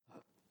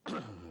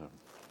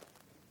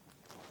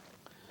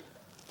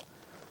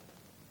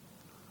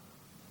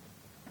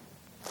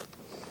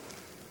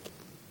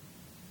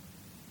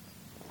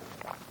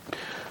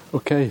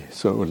Okay,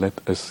 so let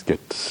us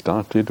get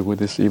started with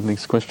this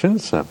evening's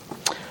questions. So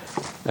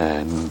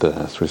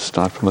we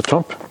start from the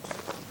top.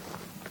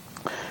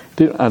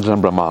 Dear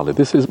Ajahn Brahmali,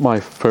 this is my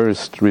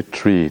first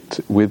retreat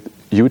with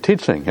you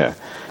teaching here.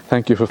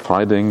 Thank you for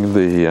finding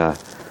the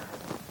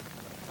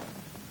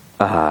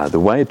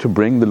way to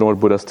bring the Lord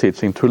Buddha's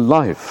teaching to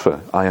life.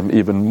 I am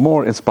even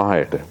more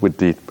inspired with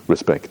deep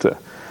respect.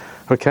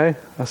 Okay,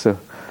 that's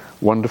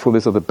wonderful.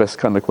 These are the best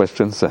kind of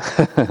questions.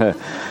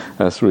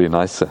 That's really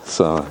nice.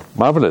 So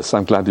marvelous.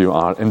 I'm glad you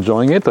are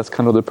enjoying it. That's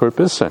kind of the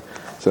purpose.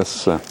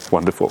 That's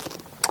wonderful.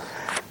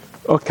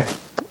 Okay,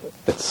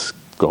 let's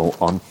go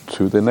on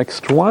to the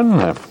next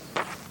one.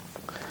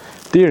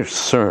 Dear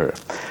sir,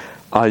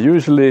 I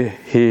usually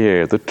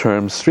hear the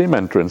term stream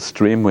enterer and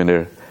stream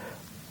winner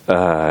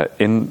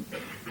in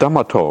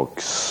Dhamma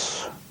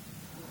talks,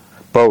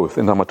 both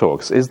in Dhamma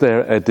talks. Is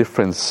there a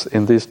difference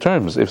in these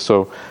terms? If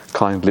so,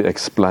 kindly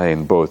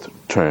explain both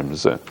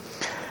terms.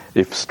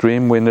 If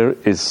stream winner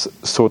is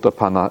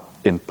Sotapanna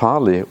in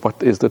Pali,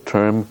 what is the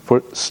term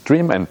for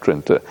stream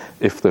entrant,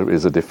 if there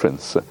is a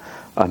difference?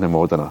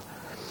 Anumodana.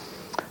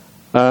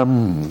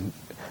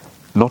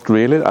 Not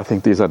really. I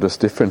think these are just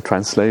different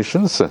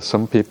translations.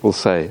 Some people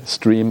say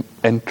stream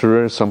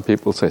enterer, some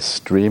people say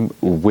stream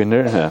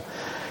winner,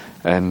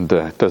 and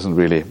it doesn't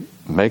really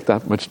make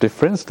that much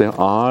difference. There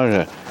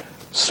are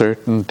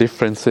certain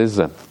differences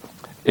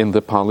in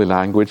the Pali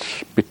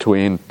language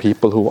between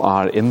people who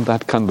are in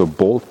that kind of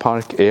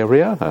ballpark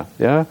area,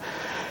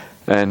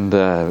 and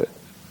the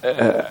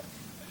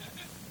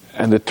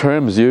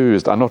terms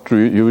used are not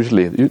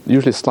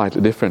usually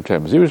slightly different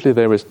terms. Usually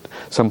there is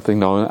something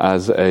known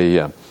as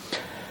a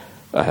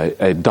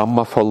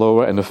Dhamma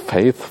follower and a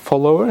faith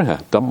follower,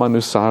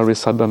 Dhammanusari,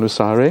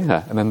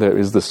 Saddhanusari, and then there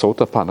is the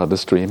Sotapanna, the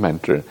stream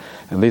enterer.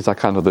 And these are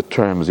kind of the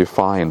terms you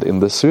find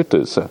in the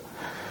suttas.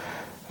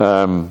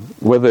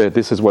 Whether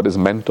this is what is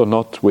meant or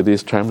not with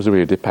these terms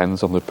really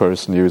depends on the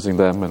person using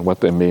them and what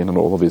they mean and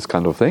all of these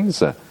kind of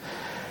things.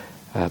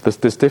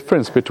 This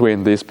difference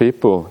between these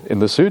people in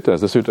the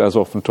suttas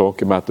often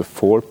talk about the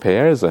 4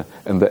 pairs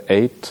and the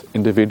 8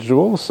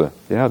 individuals,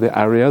 the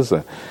aryas.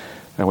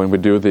 And when we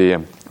do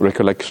the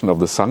recollection of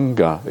the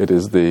Sangha, it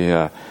is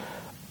the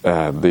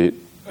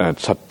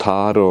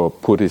Chattaro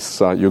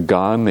Purisa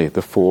Yugani,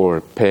 the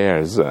 4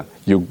 pairs,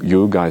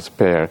 Yuga's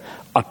pair,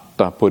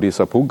 Atta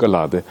Purisa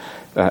Puggala, the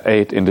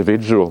 8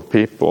 individual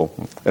people.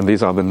 And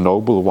these are the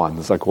noble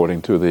ones,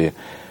 according to the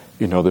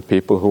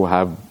people who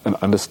have an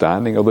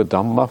understanding of the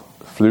Dhamma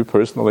through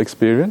personal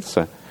experience.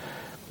 And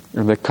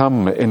they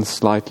come in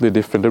slightly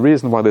different. The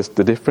reason why there's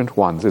the different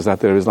ones is that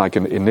there is like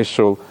an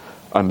initial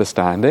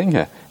understanding,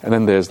 and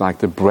then there's like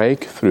the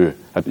breakthrough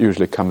that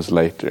usually comes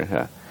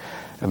later.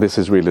 And this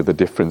is really the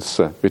difference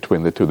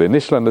between the two. The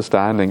initial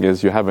understanding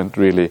is you haven't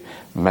really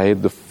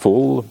made the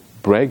full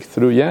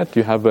breakthrough yet.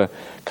 You have a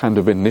kind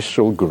of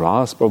initial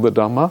grasp of the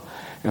Dhamma,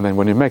 and then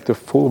when you make the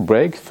full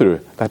breakthrough,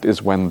 that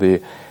is when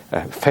the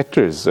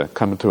fetters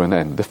come to an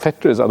end. The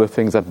fetters are the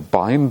things that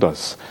bind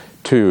us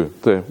to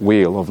the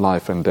wheel of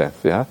life and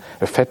death. A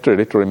fetter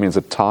literally means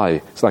a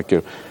tie. It's like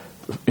a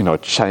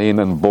chain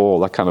and ball,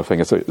 that kind of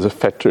thing. It's a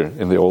fetter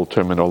in the old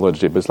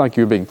terminology, but it's like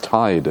you're being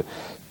tied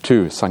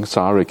to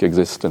samsaric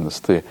existence,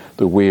 the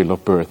wheel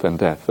of birth and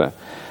death.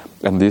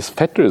 And these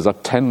fetters are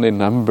 10 in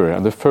number,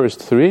 and the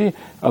first 3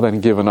 are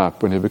then given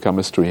up when you become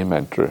a stream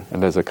enterer.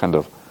 And there's a kind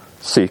of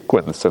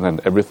sequence, and then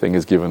everything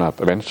is given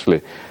up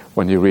eventually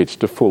when you reach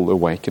the full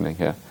awakening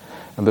here.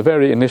 And the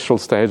very initial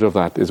stage of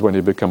that is when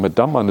you become a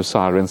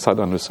Dhammanusari and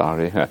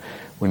Saddhanusari,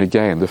 when you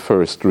gain the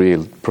first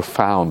real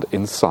profound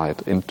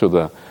insight into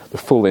the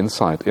full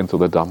insight into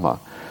the Dhamma.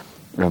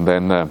 And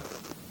then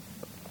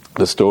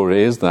the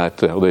story is that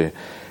the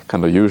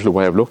kind of usual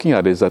way of looking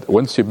at it is that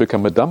once you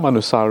become a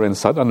Dhammanusari and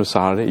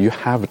Saddhanusari, you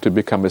have to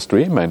become a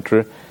stream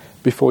enterer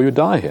before you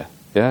die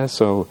here.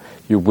 So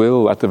you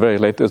will, at the very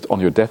latest,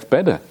 on your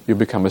deathbed, you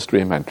become a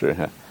stream enterer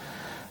here.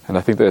 And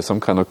I think there's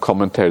some kind of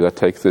commentary that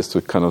takes this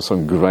to kind of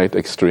some great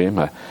extreme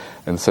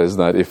and says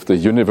that if the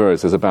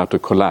universe is about to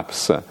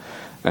collapse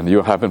and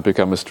you haven't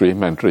become a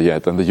stream enterer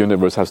yet, and the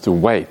universe has to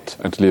wait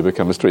until you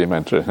become a stream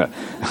enterer,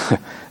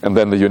 and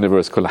then the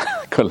universe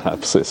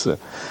collapses.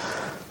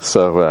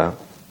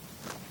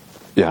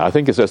 I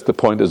think it's just the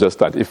point is just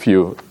that if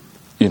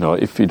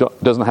it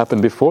doesn't happen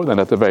before, then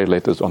at the very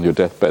latest on your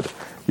deathbed,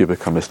 you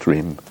become a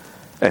stream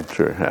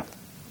enterer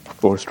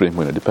or stream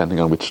winner, depending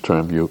on which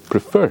term you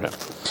prefer.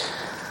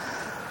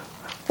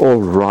 All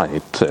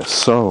right,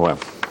 so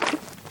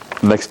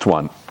next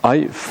one.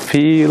 I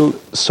feel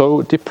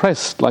so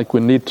depressed, like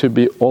we need to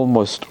be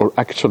almost or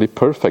actually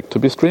perfect to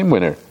be stream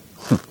winner.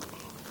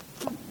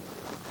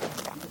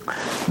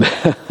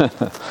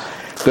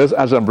 Does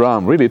Ajahn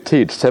Brahm really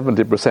teach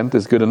 70%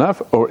 is good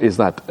enough, or is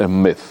that a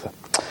myth?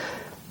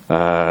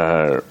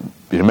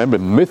 You remember,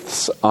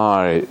 myths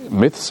are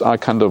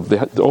kind of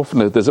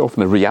there's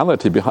often a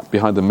reality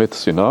behind the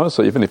myths,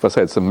 So even if I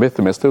say it's a myth,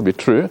 it may still be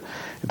true.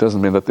 It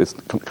doesn't mean that it's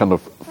kind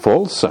of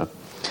false.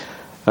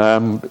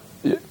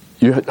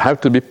 You have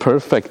to be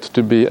perfect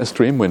to be a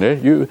stream winner.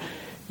 You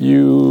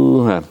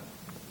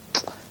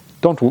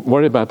don't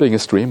worry about being a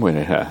stream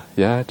winner here.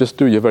 Yeah, just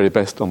do your very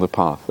best on the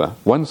path.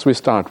 Once we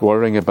start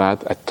worrying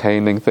about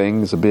attaining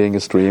things, being a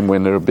stream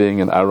winner,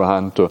 being an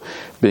arahant, or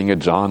being a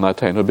jhana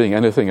attainer, or being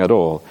anything at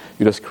all,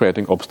 you're just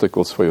creating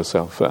obstacles for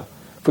yourself.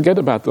 Forget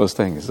about those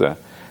things.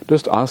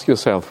 Just ask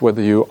yourself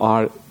whether you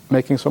are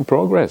making some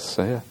progress,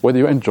 whether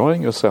you're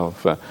enjoying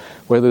yourself,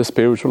 whether the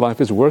spiritual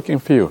life is working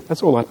for you.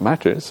 That's all that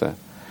matters.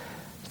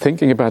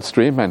 Thinking about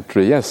stream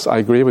entry, yes, I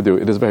agree with you,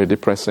 it is very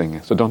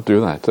depressing, so don't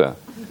do that.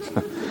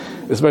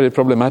 It's very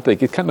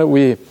problematic. It kind of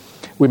we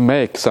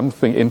make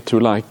something into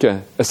like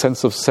a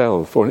sense of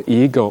self or an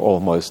ego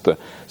almost,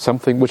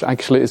 something which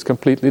actually is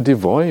completely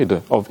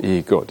devoid of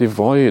ego,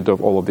 devoid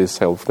of all of these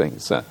self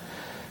things. So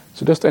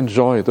just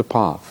enjoy the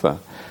path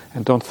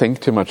and don't think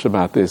too much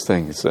about these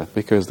things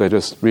because they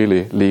just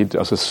really lead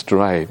us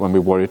astray when we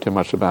worry too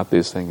much about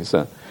these things.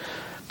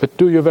 But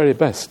do your very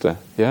best.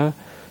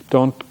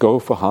 Don't go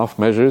for half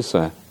measures.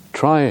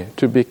 Try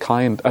to be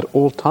kind at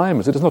all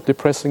times. It is not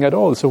depressing at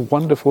all. It's a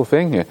wonderful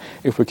thing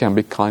if we can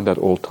be kind at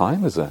all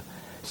times.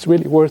 It's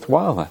really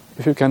worthwhile.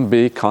 If you can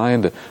be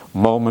kind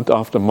moment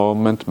after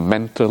moment,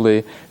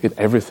 mentally, in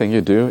everything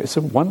you do, it's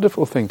a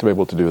wonderful thing to be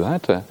able to do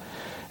that.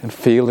 And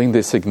feeling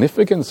the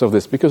significance of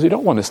this, because you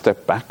don't want to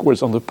step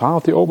backwards on the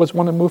path. You always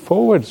want to move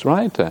forwards,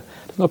 right?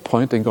 There's no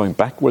point in going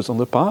backwards on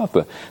the path.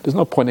 There's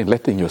no point in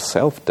letting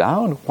yourself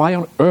down. Why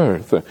on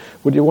earth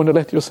would you want to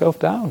let yourself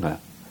down?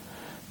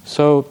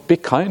 So be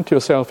kind to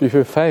yourself if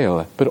you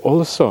fail, but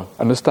also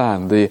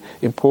understand the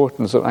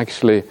importance of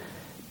actually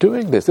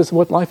doing this. This is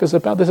what life is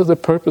about. This is the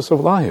purpose of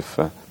life.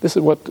 This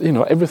is what,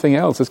 everything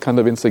else is kind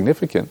of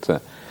insignificant.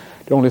 The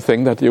only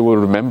thing that you will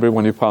remember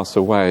when you pass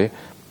away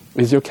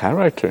is your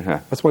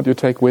character. That's what you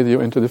take with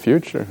you into the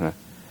future.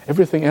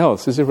 Everything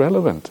else is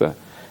irrelevant.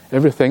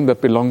 Everything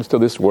that belongs to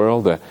this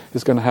world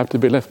is going to have to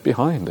be left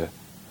behind.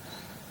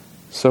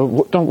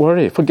 So don't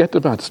worry. Forget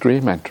about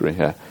stream entry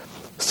here.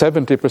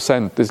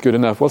 70% is good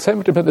enough. Well,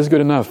 70% is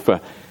good enough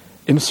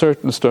in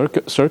certain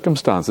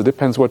circumstances. It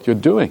depends what you're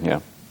doing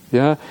here.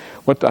 Yeah?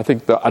 What I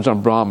think the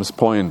Ajahn Brahm's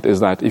point is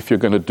that if you're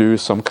going to do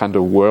some kind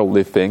of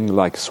worldly thing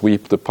like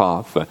sweep the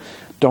path,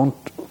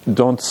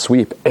 don't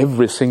sweep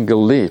every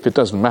single leaf. It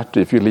doesn't matter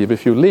if you leave a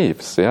few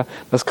leaves. Yeah?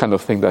 That's kind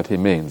of thing that he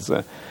means.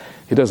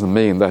 He doesn't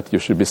mean that you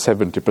should be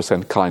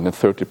 70% kind and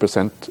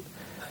 30%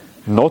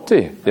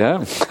 naughty.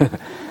 Yeah?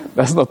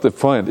 That's not the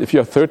point. If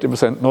you're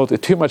 30% naughty,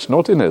 too much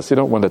naughtiness, you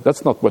don't want it.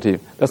 That's not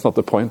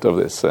the point of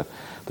this.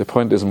 The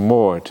point is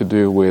more to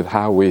do with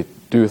how we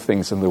do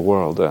things in the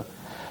world.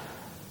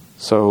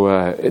 So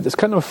it's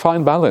kind of a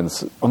fine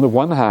balance. On the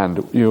one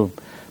hand, you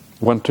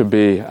want to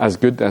be as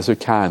good as you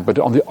can, but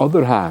on the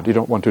other hand, you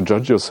don't want to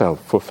judge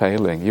yourself for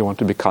failing. You want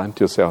to be kind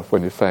to yourself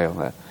when you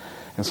fail.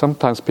 And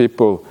sometimes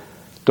people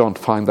don't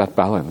find that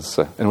balance.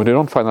 And when they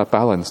don't find that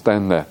balance,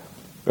 then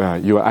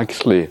you are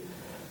actually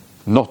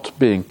not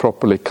being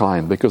properly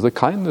kind, because the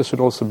kindness should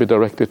also be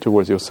directed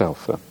towards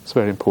yourself. It's a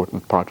very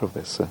important part of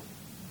this.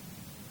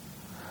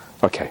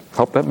 Okay,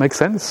 hope that makes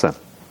sense.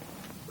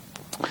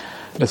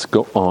 Let's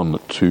go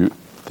on to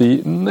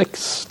the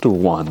next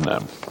one.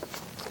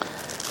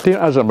 Dear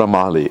Ajahn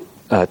Brahmali,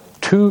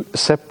 to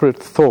separate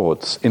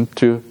thoughts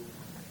into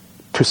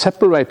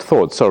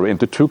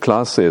two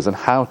classes and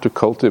how to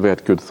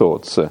cultivate good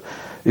thoughts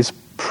is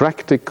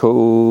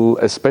practical,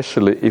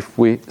 especially if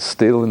we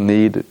still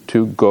need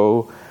to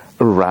go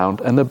around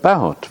and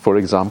about, for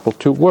example,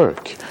 to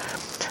work.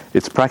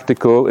 It's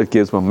practical, it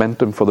gives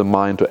momentum for the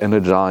mind to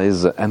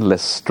energize and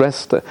less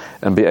stressed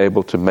and be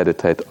able to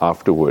meditate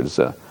afterwards,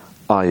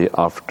 i.e.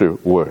 after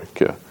work.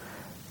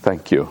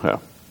 Thank you.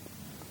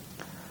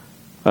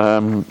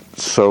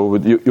 So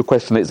your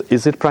question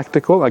is it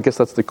practical? I guess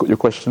that's your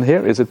question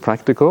here. Is it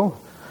practical?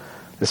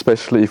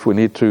 Especially if we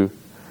need to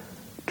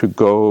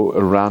go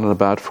around and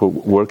about for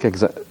work,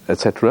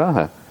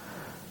 etc.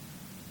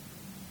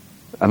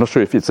 I'm not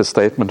sure if it's a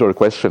statement or a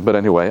question, but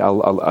anyway,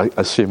 I'll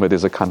assume it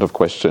is a kind of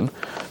question.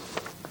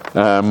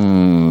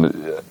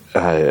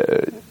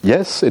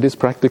 Yes, it is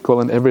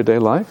practical in everyday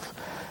life.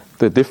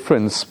 The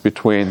difference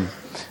between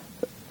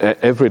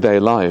everyday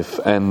life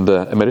and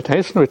a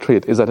meditation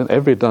retreat is that in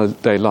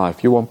everyday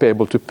life you won't be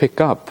able to pick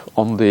up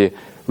on the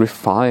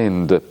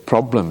refined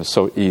problems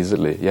so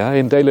easily. Yeah,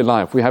 in daily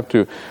life we have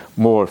to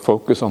more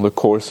focus on the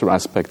coarser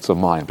aspects of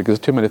mind because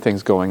there's too many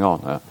things going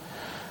on.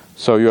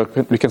 So you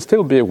can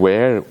still be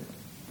aware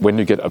when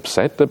you get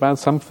upset about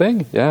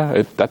something.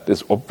 Yeah, that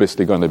is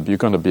obviously you're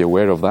going to be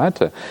aware of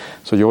that.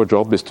 So your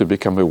job is to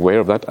become aware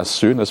of that as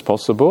soon as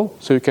possible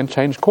so you can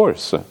change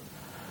course.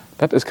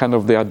 That is kind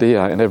of the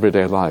idea in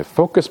everyday life.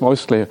 Focus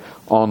mostly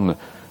on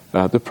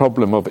the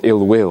problem of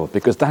ill will,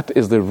 because that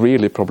is the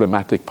really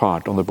problematic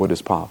part on the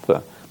Buddhist path.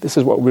 This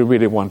is what we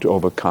really want to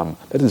overcome.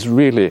 That is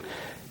really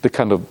the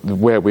kind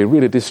of where we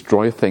really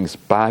destroy things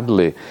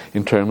badly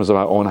in terms of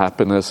our own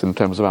happiness, in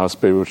terms of our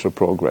spiritual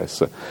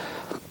progress.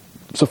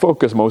 So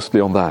focus mostly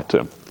on that.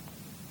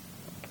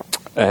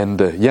 And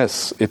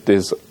yes, it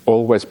is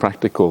always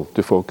practical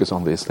to focus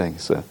on these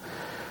things.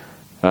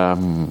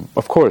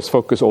 Of course,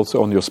 focus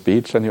also on your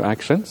speech and your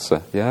actions.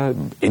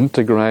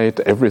 Integrate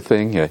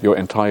everything, your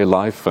entire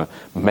life,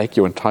 make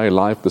your entire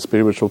life the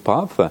spiritual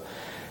path.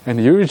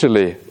 And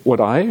usually, what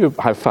I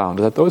have found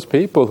is that those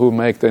people who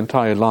make the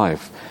entire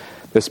life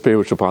the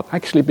spiritual path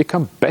actually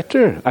become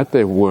better at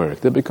their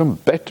work. They become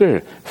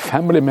better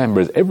family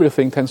members.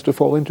 Everything tends to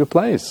fall into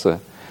place.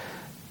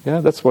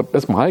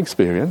 That's my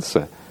experience.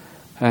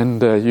 And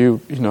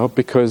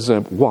because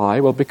why?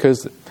 Well,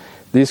 because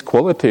these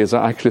qualities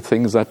are actually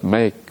things that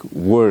make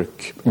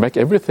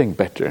everything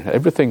better.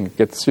 Everything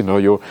gets,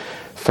 your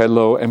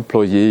fellow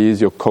employees,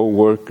 your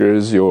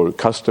co-workers, your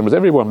customers,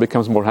 everyone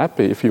becomes more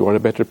happy if you are a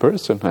better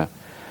person.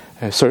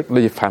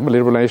 Certainly family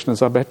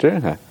relations are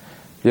better.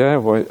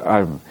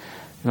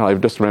 I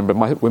just remember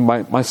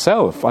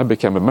myself, I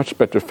became a much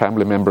better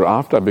family member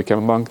after I became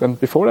a monk than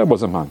before I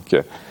was a monk.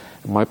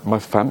 My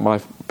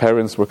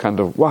parents were kind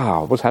of,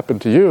 wow, what's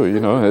happened to you?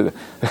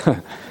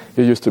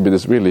 You used to be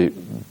this really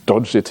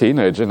dodgy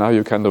teenager, now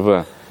you kind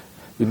of,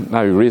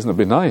 now you're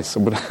reasonably nice.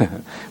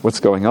 What's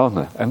going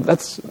on? And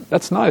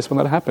that's nice when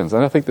that happens.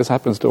 And I think this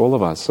happens to all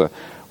of us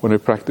when we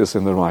practice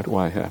in the right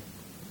way.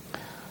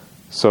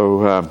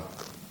 So,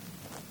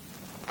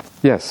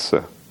 yes.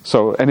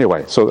 So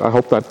anyway, so I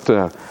hope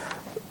that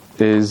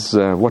is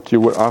what you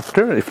were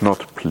after. If not,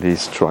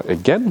 please try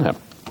again.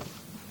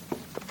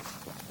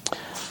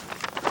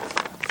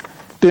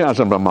 Dear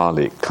Ajahn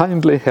Brahmali,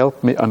 kindly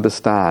help me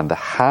understand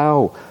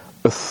how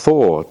a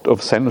thought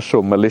of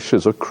sensual,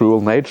 malicious or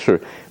cruel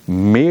nature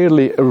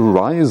merely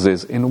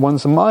arises in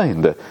one's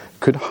mind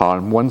could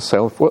harm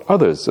oneself or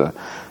others,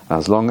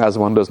 as long as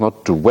one does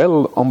not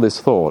dwell on this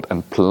thought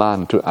and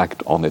plan to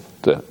act on it.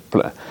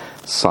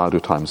 Sadhu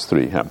times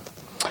 3.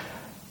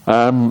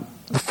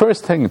 The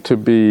first thing to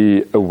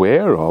be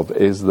aware of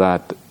is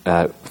that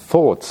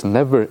thoughts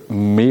never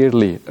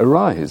merely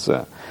arise.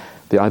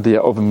 The idea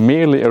of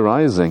merely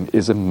arising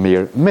is a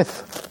mere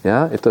myth.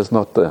 It does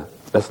not.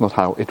 That's not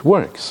how it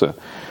works.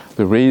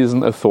 The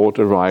reason a thought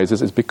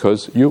arises is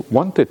because you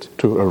want it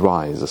to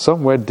arise.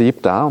 Somewhere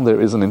deep down there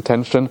is an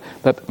intention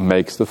that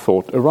makes the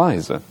thought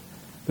arise.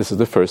 This is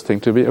the first thing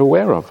to be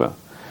aware of.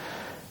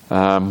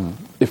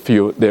 If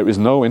there is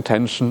no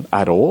intention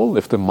at all,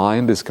 if the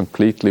mind is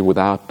completely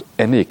without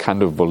any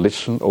kind of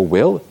volition or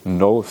will,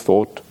 no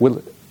thought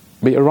will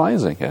be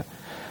arising.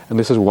 And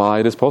this is why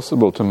it is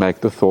possible to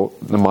make the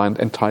mind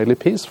entirely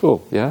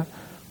peaceful.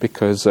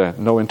 Because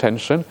no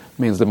intention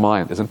means the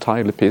mind is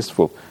entirely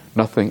peaceful.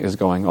 Nothing is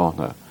going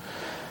on.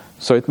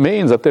 So it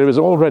means that there is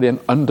already an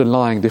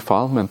underlying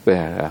defilement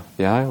there,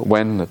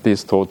 when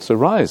these thoughts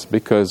arise,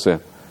 because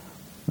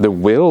the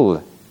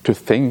will to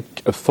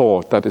think a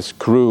thought that is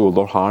cruel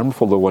or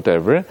harmful or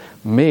whatever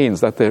means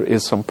that there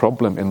is some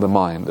problem in the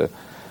mind.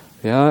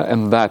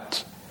 And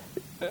that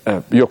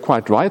you're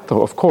quite right,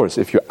 though, of course,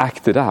 if you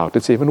act it out,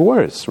 it's even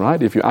worse, right?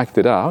 If you act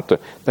it out,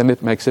 then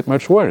it makes it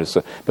much worse.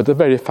 But the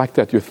very fact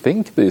that you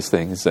think these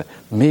things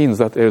means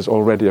that there's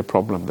already a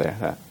problem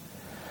there.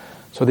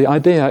 So the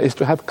idea is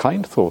to have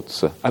kind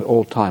thoughts at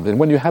all times. And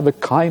when you have a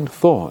kind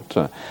thought,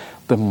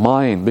 the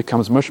mind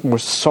becomes much more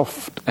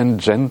soft and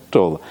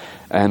gentle,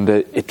 and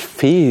it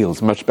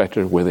feels much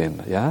better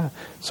within.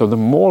 So the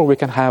more we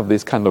can have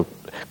these kind of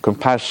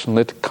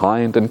compassionate,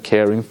 kind and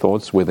caring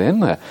thoughts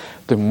within,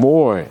 the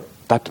more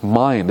that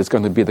mind is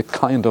going to be the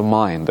kind of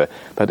mind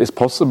that is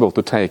possible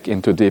to take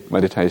into deep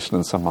meditation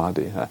and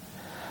samadhi. A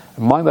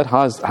mind that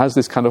has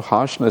this kind of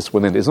harshness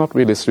within is not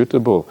really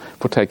suitable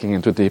for taking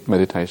into deep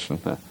meditation.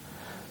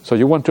 So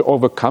you want to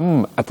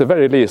overcome, at the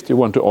very least, you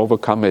want to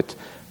overcome it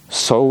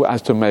so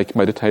as to make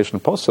meditation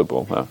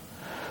possible.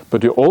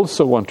 But you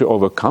also want to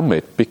overcome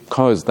it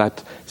because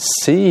that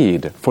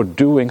seed for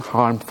doing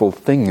harmful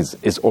things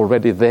is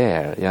already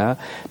there.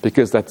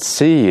 Because that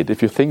seed,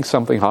 if you think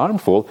something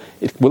harmful,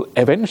 it will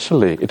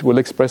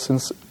express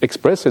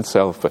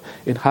itself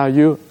in how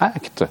you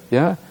act.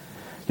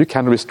 You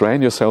can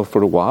restrain yourself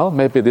for a while,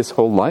 maybe this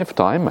whole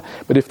lifetime,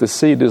 but if the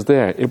seed is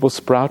there, it will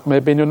sprout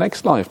maybe in your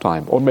next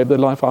lifetime, or maybe the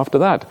life after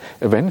that.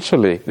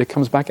 Eventually, it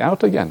comes back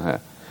out again.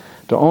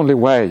 The only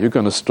way you're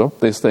going to stop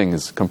these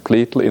things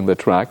completely in their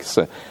tracks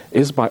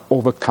is by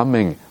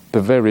overcoming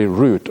the very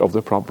root of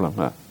the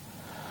problem.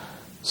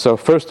 So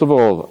first of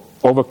all,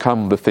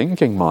 overcome the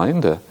thinking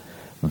mind,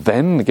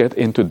 then get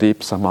into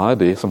deep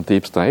samadhi, some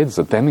deep states,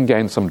 then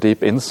gain some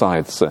deep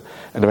insights, and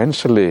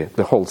eventually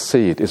the whole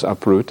seed is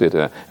uprooted,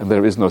 and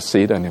there is no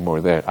seed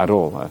anymore there at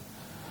all.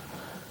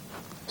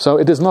 So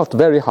it is not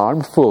very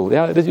harmful.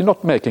 You're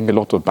not making a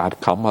lot of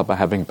bad karma by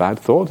having bad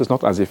thoughts. It's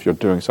not as if you're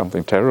doing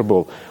something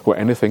terrible or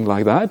anything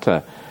like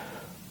that.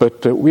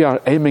 But we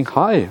are aiming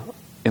high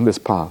in this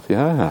path.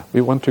 We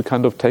want to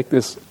kind of take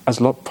this as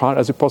far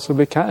as you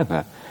possibly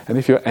can. And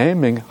if you're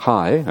aiming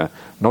high,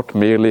 not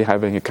merely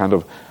having a kind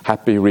of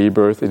happy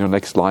rebirth in your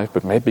next life,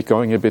 but maybe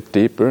going a bit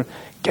deeper,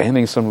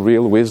 gaining some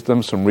real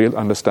wisdom, some real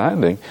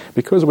understanding,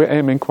 because we're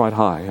aiming quite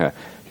high,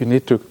 you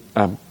need to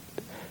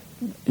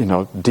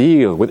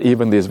deal with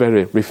even these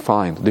very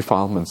refined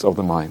defilements of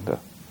the mind.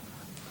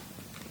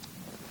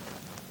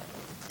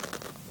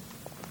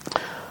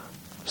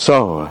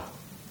 So,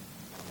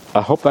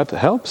 I hope that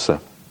helps.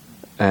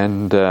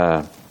 And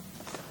yeah.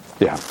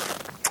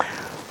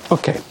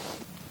 Okay.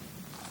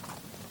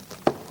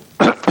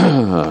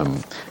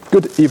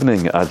 Good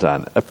evening,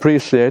 Ajahn.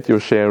 Appreciate your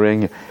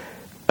sharing.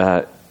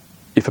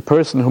 If a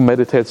person who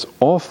meditates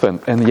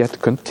often and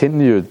yet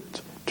continued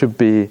to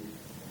be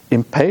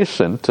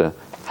impatient,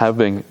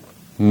 having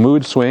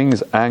mood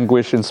swings,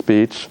 anguish in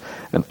speech,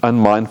 and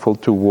unmindful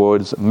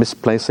towards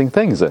misplacing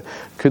things,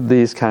 could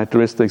these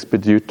characteristics be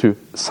due to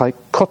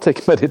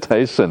psychotic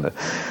meditation,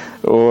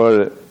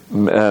 or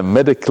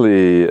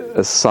medically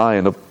a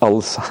sign of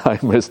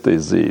Alzheimer's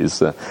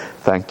disease?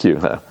 Thank you.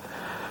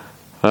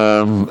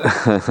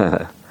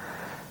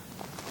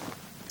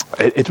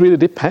 It really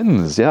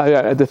depends.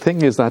 Yeah. The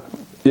thing is that,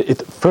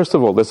 first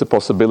of all, there's a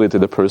possibility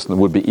the person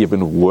would be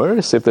even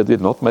worse if they did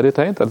not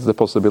meditate. That's the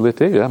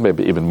possibility. Yeah,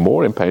 maybe even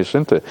more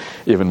impatient,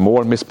 even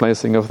more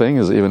misplacing of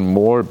things, even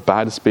more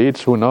bad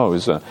speech. Who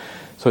knows?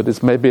 So it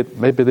is maybe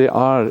they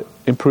are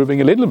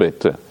improving a little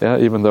bit. Yeah,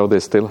 even though they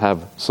still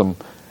have some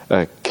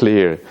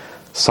clear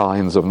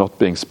signs of not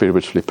being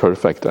spiritually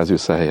perfect, as you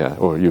say,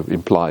 or you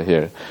imply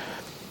here.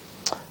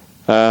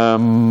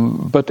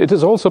 But it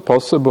is also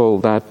possible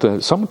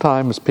that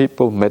sometimes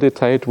people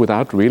meditate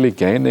without really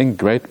gaining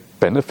great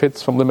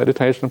benefits from the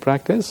meditation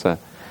practice.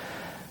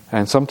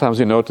 And sometimes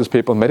you notice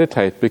people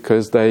meditate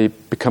because they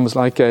becomes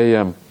like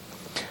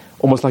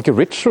almost like a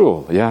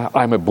ritual. Yeah,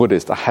 I'm a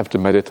Buddhist, I have to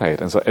meditate.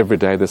 And so every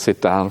day they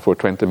sit down for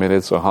 20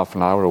 minutes or half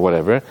an hour or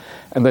whatever,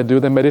 and they do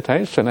their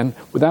meditation, and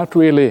without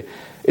really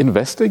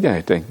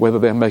investigating whether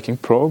they're making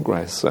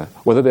progress,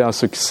 whether they are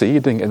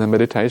succeeding in the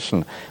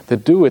meditation. They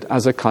do it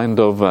as a kind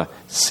of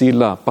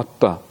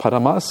Silabbata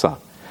Paramasa.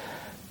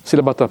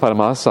 Silabbata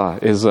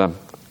Paramasa is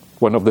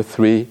one of the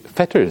three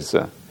fetters,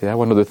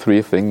 one of the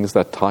three things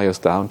that tie us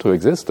down to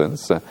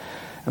existence. And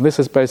this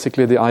is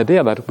basically the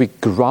idea that we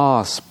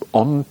grasp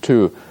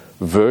onto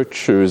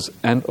virtues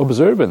and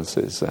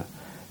observances.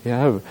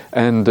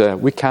 And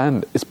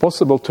it's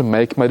possible to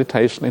make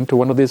meditation into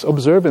one of these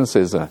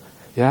observances.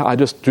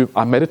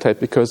 I meditate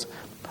because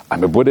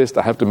I'm a Buddhist,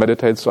 I have to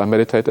meditate, so I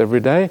meditate every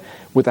day,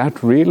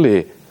 without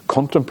really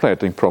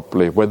contemplating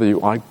properly whether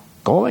you are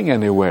going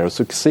anywhere,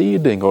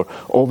 succeeding, or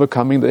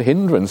overcoming the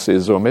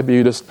hindrances, or maybe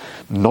you're just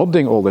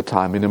nodding all the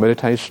time in your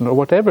meditation or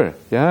whatever.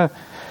 Yeah,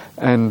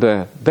 and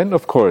then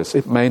of course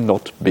it may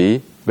not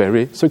be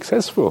very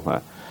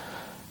successful.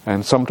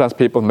 And sometimes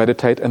people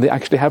meditate and they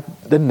actually have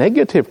the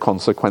negative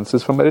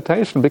consequences from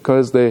meditation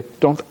because they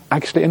don't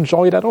actually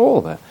enjoy it at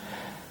all.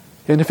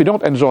 And if you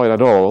don't enjoy it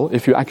at all,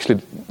 if you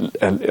actually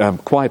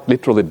quite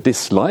literally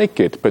dislike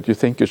it, but you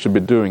think you should be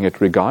doing it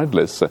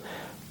regardless,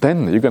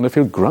 then you're going to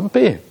feel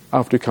grumpy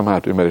after you come out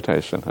of your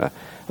meditation.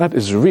 That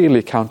is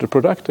really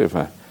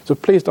counterproductive. So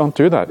please don't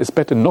do that. It's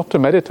better not to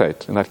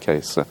meditate in that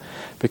case,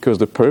 because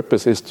the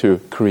purpose is to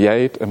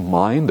create a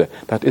mind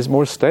that is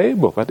more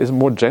stable, that is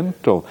more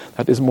gentle,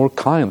 that is more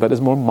kind, that is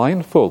more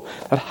mindful,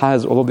 that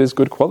has all of these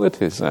good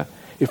qualities.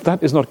 If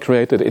that is not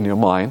created in your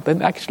mind,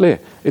 then actually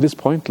it is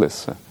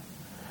pointless.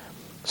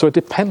 So it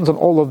depends on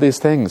all of these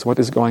things, what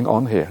is going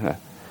on here.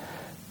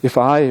 If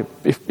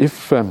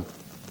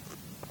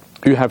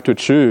you have to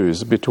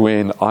choose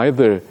between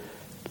either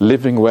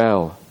living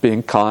well,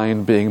 being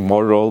kind, being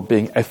moral,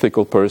 being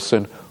ethical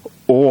person,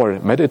 or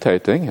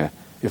meditating,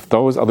 if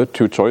those are the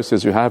two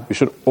choices you have, you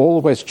should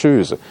always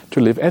choose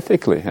to live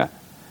ethically.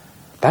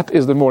 That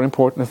is the more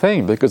important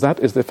thing, because that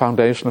is the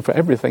foundation for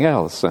everything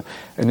else.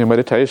 And your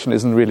meditation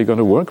isn't really going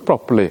to work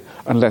properly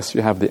unless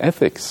you have the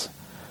ethics.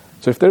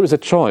 So if there is a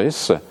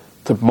choice,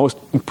 the most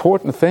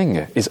important thing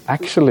is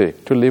actually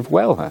to live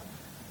well.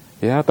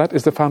 That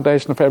is the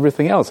foundation for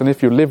everything else. And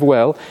if you live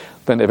well,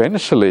 then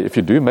eventually, if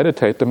you do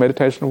meditate, the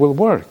meditation will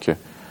work.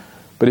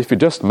 But if you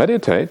just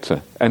meditate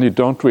and you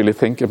don't really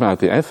think about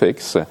the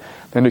ethics,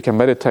 then you can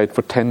meditate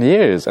for 10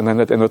 years, and then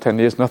at the end of 10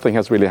 years, nothing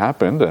has really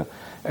happened,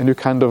 and you're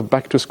kind of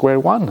back to square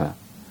one.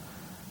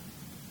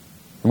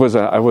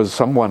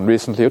 Someone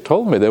recently who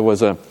told me there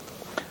was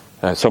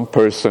some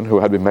person who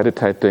had been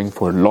meditating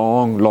for a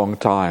long, long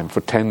time,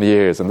 for 10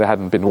 years, and they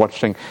hadn't been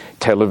watching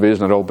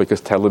television at all because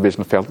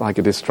television felt like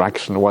a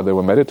distraction while they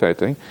were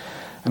meditating.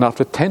 And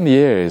after 10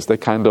 years, they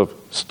kind of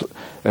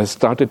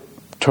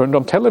turned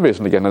on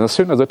television again. And as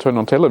soon as they turned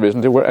on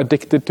television, they were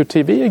addicted to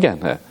TV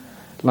again,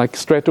 like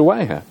straight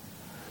away.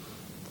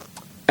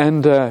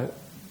 And the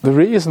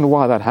reason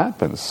why that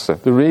happens,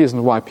 the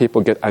reason why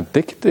people get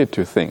addicted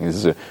to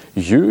things,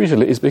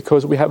 usually is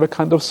because we have a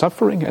kind of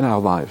suffering in our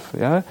life.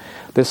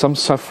 There's some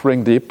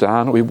suffering deep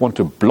down, we want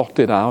to blot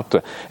it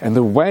out, and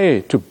the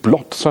way to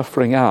blot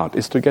suffering out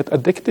is to get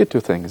addicted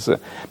to things.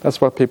 That's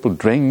why people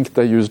drink,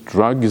 they use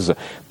drugs,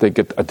 they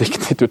get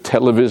addicted to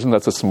television,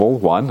 that's a small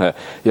one.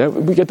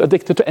 We get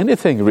addicted to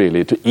anything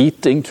really, to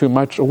eating too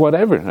much or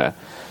whatever.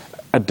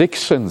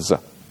 Addictions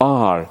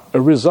are a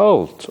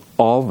result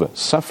of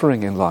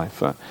suffering in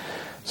life.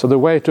 So the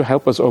way to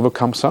help us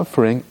overcome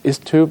suffering is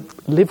to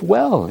live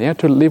well,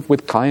 to live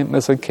with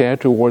kindness and care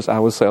towards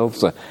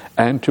ourselves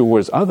and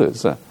towards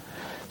others.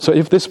 So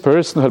if this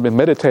person who had been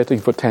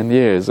meditating for 10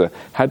 years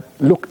had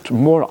looked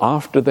more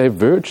after their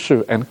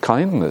virtue and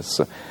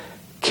kindness,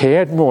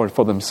 cared more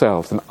for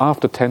themselves, and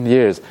after 10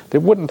 years, they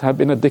wouldn't have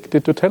been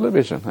addicted to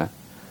television.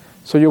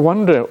 So you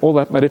wonder, all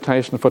that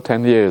meditation for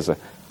 10 years,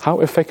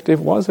 how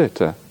effective was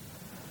it?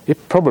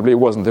 It probably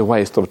wasn't a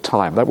waste of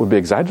time. That would be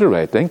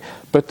exaggerating,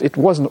 but it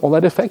wasn't all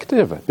that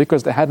effective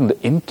because they hadn't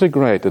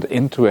integrated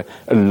into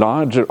a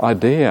larger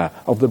idea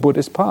of the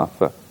Buddhist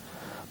path.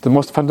 The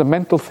most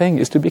fundamental thing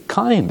is to be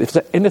kind. If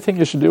there's anything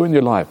you should do in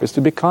your life, is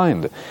to be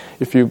kind.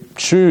 If you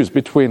choose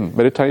between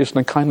meditation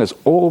and kindness,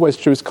 always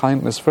choose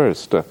kindness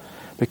first,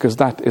 because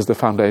that is the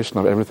foundation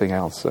of everything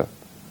else.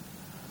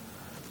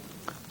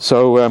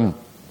 So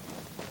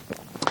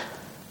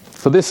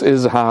this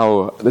is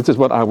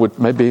what I would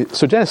maybe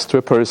suggest to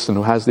a person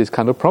who has these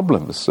kind of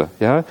problems,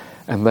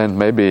 and then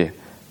maybe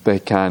they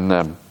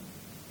can,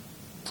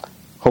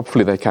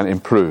 hopefully they can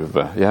improve,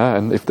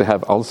 and if they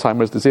have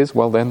Alzheimer's disease,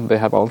 well then they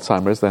have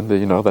Alzheimer's, then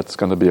that's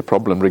going to be a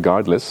problem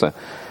regardless,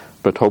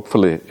 but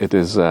hopefully it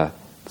is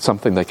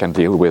something they can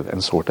deal with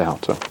and sort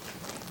out.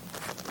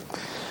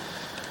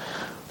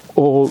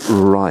 All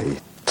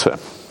right.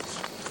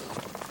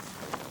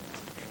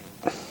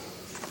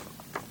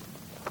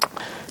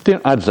 Dear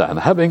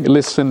Ajahn, having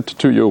listened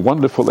to your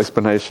wonderful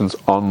explanations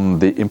on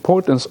the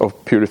importance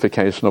of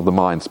purification of the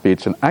mind,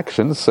 speech and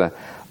actions,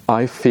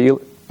 I feel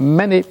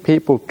many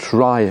people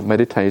try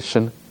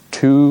meditation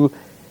too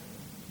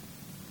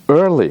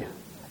early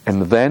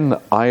and then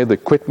either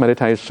quit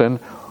meditation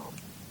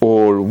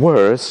or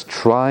worse,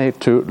 try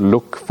to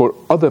look for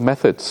other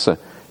methods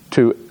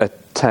to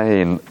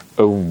attain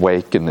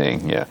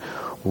awakening.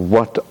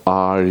 What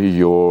are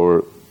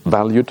your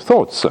valued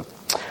thoughts?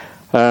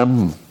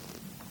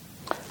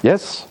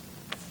 Yes,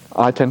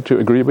 I tend to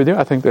agree with you.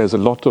 I think there's a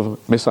lot of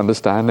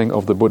misunderstanding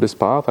of the Buddhist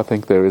path. I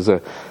think there is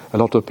a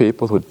lot of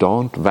people who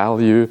don't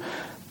value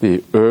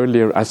the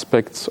earlier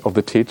aspects of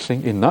the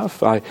teaching enough.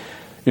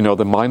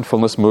 The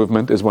mindfulness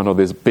movement is one of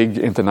these big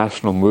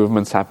international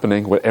movements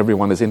happening where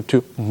everyone is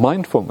into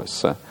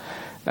mindfulness.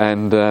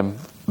 And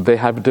they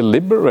have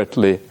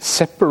deliberately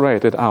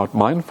separated out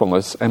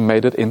mindfulness and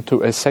made it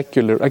into a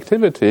secular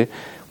activity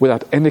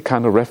without any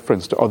kind of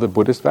reference to other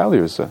Buddhist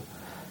values.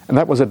 And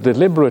that was a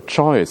deliberate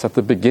choice at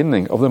the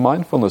beginning of the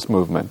mindfulness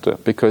movement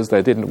because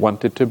they didn't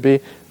want it to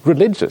be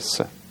religious.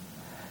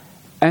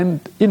 And,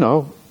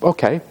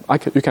 okay,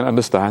 you can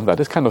understand that.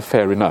 It's kind of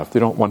fair enough.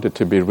 They don't want it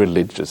to be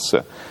religious.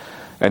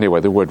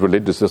 Anyway, the word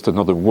religious is just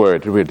another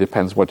word. It really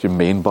depends what you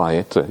mean by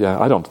it.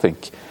 I don't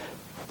think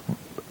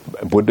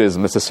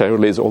Buddhism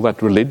necessarily is all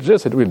that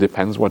religious. It really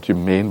depends what you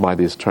mean by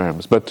these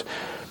terms. But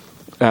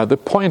the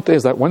point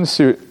is that once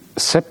you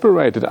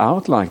separate it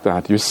out like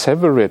that, you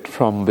sever it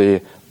from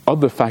the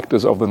other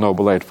factors of the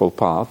Noble Eightfold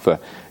Path,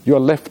 you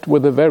are left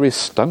with a very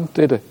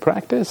stunted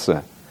practice.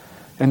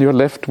 And you're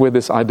left with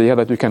this idea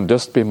that you can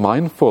just be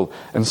mindful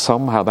and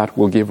somehow that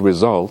will give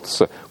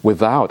results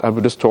without,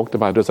 I've just talked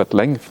about this at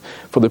length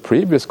for the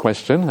previous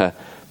question,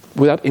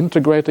 without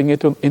integrating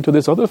it into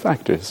these other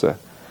factors.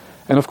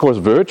 And of course,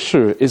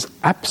 virtue is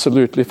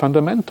absolutely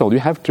fundamental. You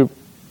have to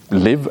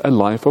live a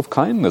life of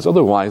kindness,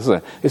 otherwise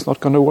it's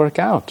not going to work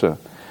out.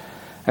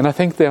 And I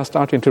think they are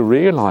starting to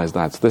realize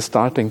that. They're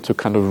starting to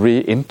kind of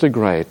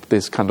reintegrate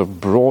these kind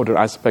of broader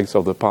aspects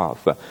of the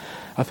path.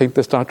 I think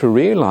they start to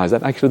realize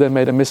that actually they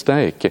made a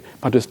mistake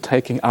by just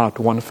taking out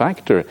one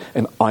factor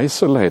and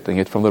isolating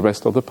it from the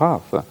rest of the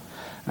path.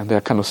 And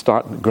they're kind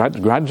of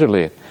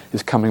gradually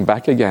is coming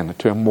back again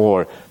to a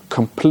more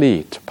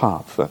complete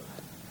path.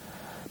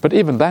 But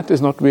even that is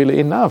not really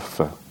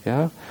enough.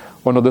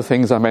 One of the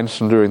things I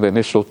mentioned during the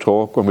initial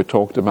talk when we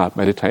talked about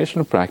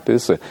meditation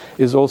practice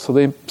is also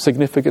the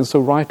significance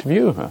of right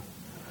view.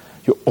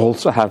 You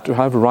also have to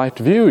have right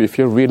view if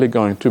you're really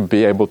going to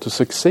be able to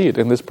succeed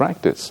in this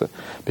practice.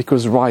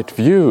 Because right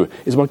view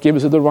is what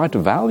gives you the right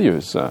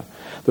values. The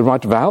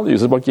right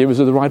values is what gives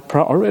you the right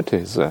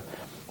priorities.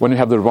 When you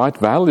have the right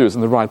values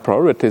and the right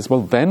priorities,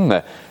 well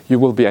then you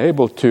will be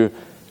able to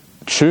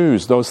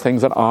choose those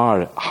things that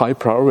are high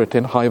priority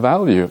and high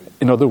value.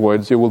 In other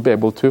words, you will be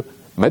able to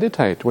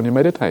meditate when you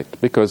meditate,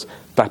 because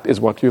that is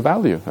what you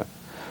value.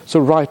 So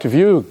right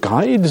view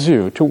guides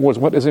you towards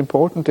what is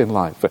important in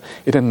life.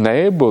 It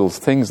enables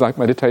things like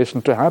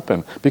meditation to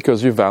happen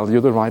because you value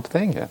the right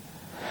thing.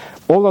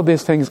 All of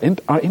these things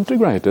are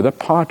integrated. They're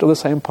part of the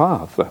same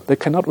path. They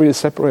cannot really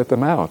separate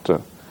them out.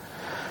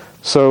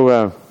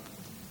 So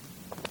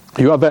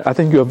I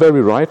think you are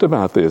very right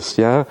about this,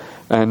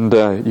 and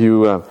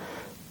you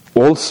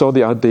also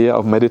the idea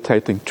of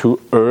meditating too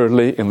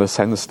early, in the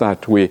sense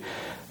that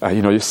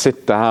you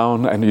sit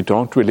down and you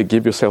don't really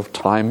give yourself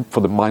time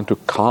for the mind to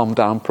calm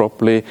down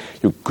properly.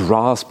 You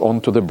grasp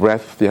onto the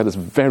breath. This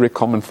very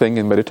common thing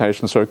in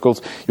meditation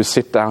circles. You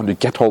sit down, you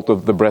get hold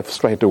of the breath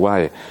straight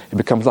away. It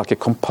becomes like a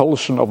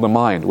compulsion of the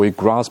mind where you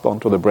grasp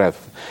onto the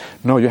breath.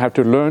 No, you have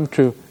to learn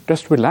to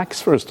just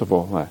relax first of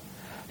all.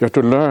 You have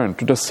to learn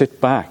to just sit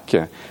back,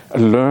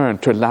 learn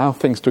to allow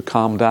things to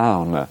calm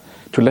down,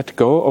 to let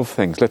go of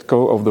things, let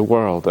go of the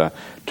world,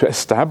 to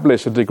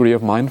establish a degree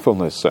of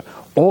mindfulness.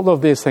 All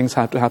of these things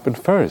have to happen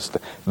first.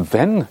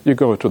 Then you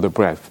go to the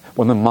breath,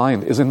 when the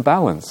mind is in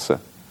balance.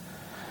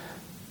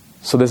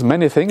 So there's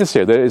many things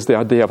here. There is the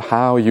idea of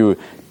how you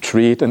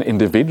treat an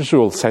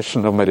individual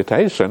session of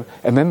meditation,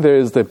 and then there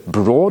is the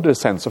broader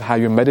sense of how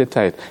you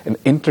meditate and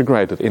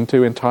integrate it into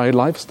your entire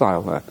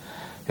lifestyle.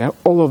 Yeah,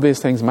 all of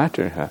these things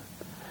matter.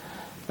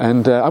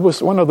 And I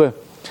was one of the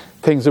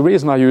things, the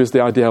reason I used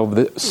the idea of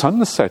the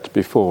sunset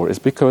before is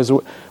because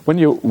when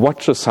you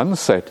watch a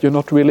sunset, you're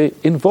not really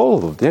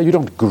involved. Yeah, you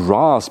don't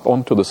grasp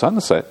onto the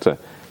sunset.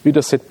 You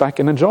just sit back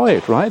and enjoy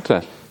it, right?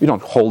 You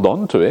don't hold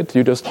on to it.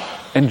 You just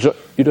enjoy.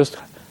 You just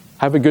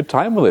have a good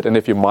time with it. And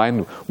if your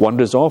mind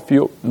wanders off,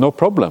 no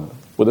problem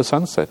with the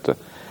sunset.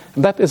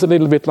 And that is a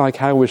little bit like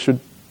how we should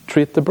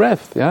treat the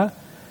breath, yeah?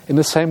 In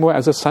the same way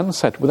as a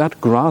sunset,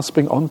 without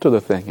grasping onto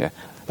the thing. Yeah?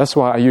 That's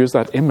why I use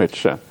that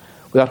image,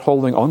 without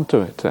holding onto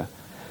it.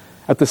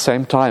 At the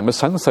same time, a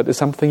sunset is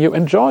something you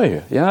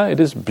enjoy. Yeah, it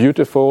is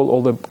beautiful,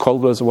 all the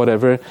colors,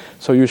 whatever.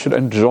 So you should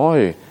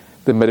enjoy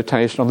the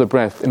meditation on the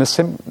breath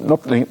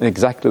not in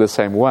exactly the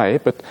same way,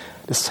 but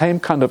the same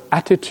kind of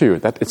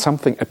attitude, that it's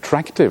something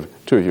attractive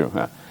to you.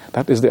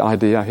 That is the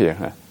idea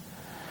here.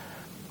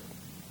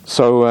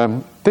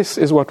 So this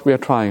is what we are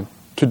trying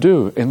to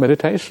do in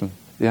meditation.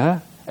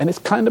 Yeah, and it's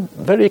can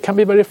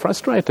be very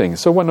frustrating.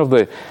 So one of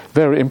the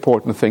very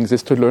important things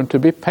is to learn to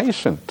be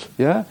patient.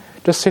 Yeah,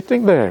 just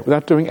sitting there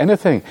without doing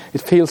anything,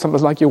 it feels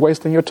sometimes like you're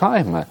wasting your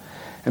time.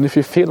 And if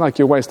you feel like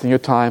you're wasting your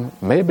time,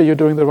 maybe you're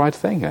doing the right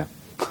thing.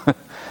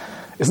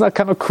 Isn't that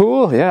kind of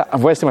cool? Yeah,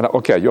 I'm wasting my time.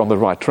 Okay, you're on the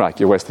right track.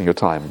 You're wasting your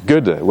time.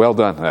 Good, well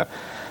done.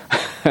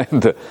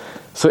 And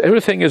so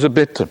everything is a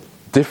bit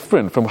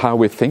different from how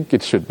we think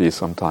it should be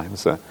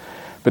sometimes.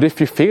 But if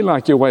you feel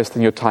like you're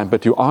wasting your time,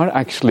 but you are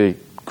actually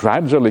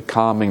gradually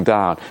calming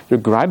down, you're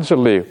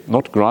gradually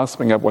not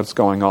grasping at what's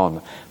going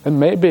on, then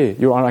maybe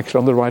you are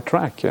actually on the right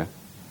track. Yeah?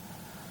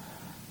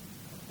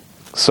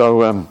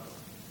 So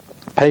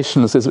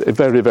patience is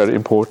very, very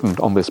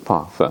important on this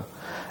path.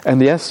 And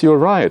yes, you're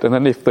right. And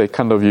then if they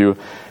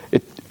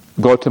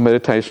go to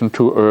meditation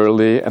too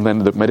early, and then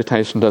the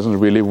meditation doesn't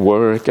really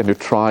work, and you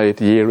try it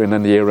year in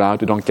and year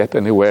out, you don't get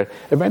anywhere,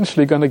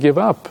 eventually you're going to give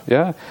up,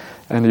 yeah?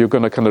 And you're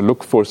going to kind of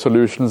look for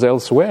solutions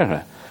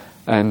elsewhere.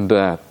 And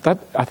that,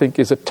 I think,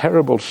 is a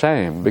terrible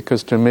shame,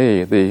 because to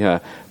me,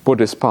 the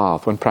Buddhist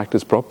path, when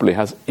practiced properly,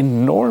 has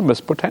enormous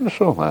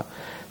potential.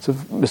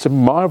 It's a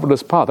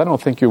marvelous path. I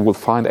don't think you will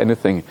find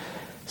anything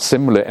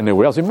similar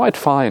anywhere else. You might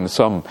find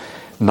some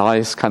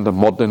nice kind of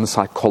modern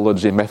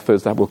psychology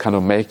methods that will kind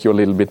of make you a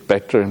little bit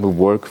better and will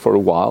work for a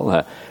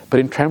while. But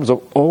in terms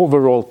of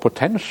overall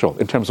potential,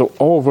 in terms of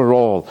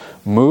overall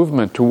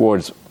movement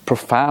towards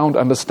profound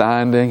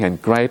understanding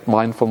and great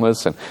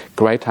mindfulness and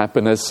great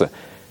happiness,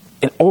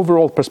 in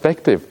overall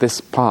perspective,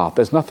 this path,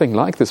 there's nothing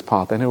like this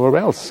path anywhere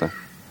else.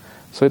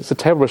 So it's a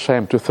terrible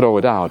shame to throw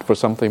it out for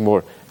something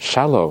more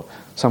shallow,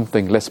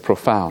 something less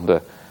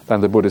profound than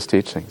the Buddhist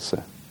teachings.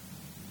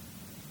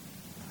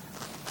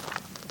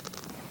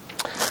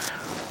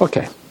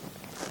 Okay.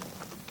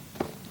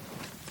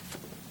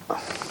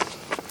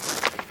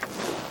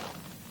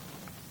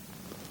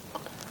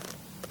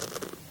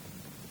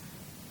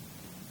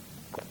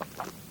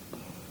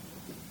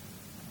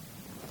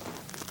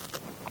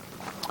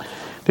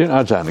 Dear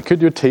Ajahn,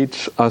 could you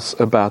teach us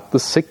about the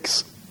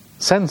six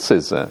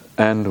senses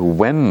and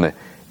when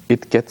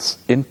it gets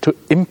into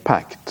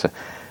impact?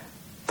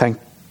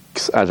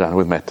 Thanks, Ajahn,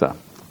 with metta.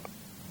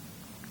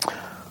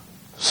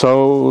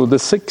 So the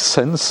six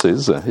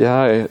senses,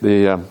 I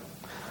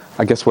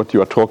guess what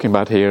you are talking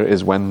about here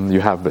is when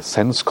you have a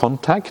sense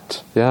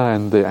contact,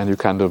 and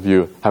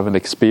you have an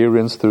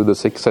experience through the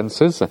six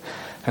senses,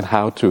 and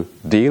how to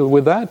deal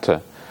with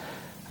that.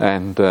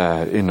 And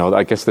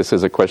I guess this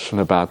is a question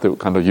about the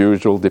kind of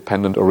usual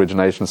dependent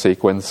origination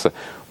sequence,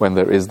 when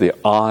there is the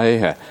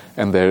I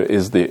and there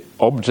is the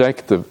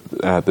object,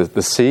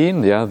 the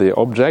scene, the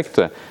object,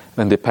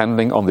 and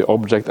depending on the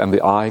object and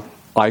the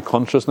I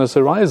consciousness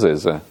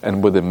arises.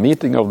 And with the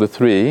meeting of the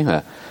three,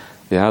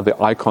 the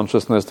I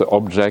consciousness, the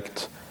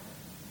object,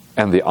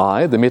 and the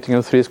I, the meeting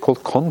of the three is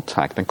called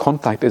contact. And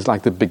contact is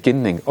like the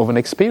beginning of an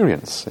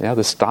experience,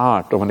 the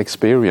start of an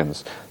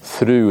experience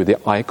through the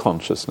I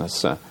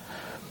consciousness.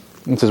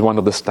 This is one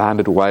of the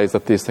standard ways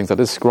that these things are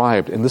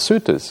described in the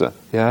suttas.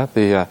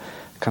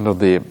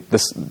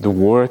 The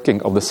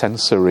working of the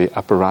sensory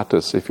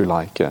apparatus, if you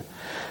like.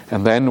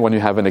 And then when you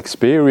have an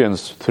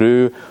experience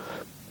through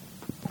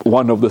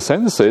one of the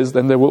senses,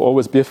 then there will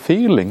always be a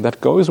feeling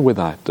that goes with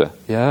that.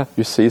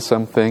 You see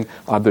something,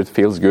 either it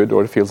feels good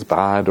or it feels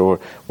bad or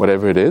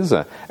whatever it is.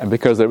 And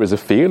because there is a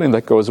feeling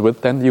that goes with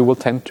it, then you will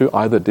tend to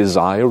either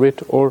desire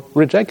it or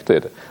reject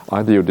it.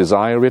 Either you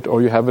desire it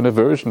or you have an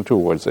aversion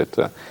towards it.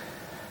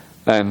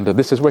 And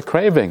this is where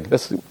craving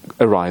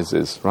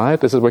arises, right?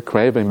 This is where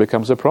craving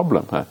becomes a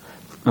problem.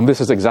 And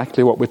this is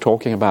exactly what we're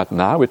talking about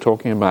now. We're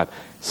talking about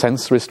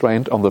sense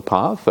restraint on the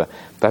path.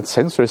 That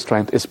sense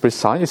restraint is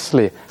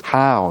precisely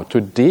how to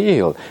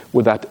deal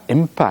with that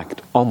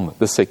impact on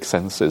the six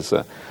senses.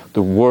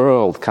 The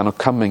world kind of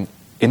coming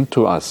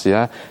into us,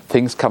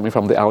 things coming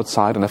from the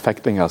outside and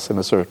affecting us in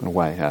a certain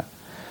way.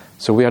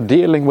 So we are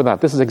dealing with that.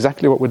 This is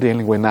exactly what we're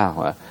dealing with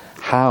now.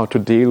 how to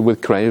deal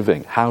with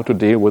craving, how to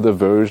deal with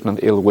aversion and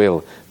ill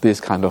will,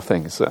 these kind of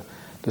things.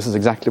 This is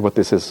exactly what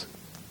this is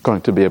going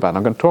to be about.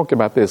 I'm going to talk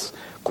about this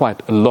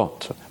quite a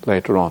lot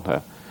later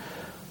on.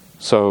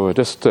 So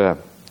just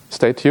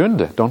stay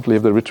tuned, don't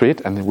leave the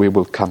retreat, and we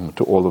will come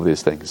to all of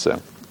these things.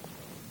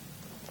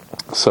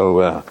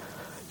 So,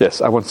 yes,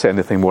 I won't say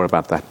anything more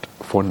about that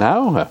for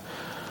now.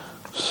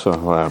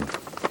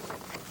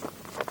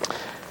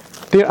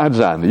 Dear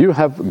Ajahn, you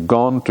have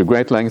gone to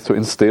great lengths to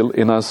instill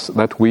in us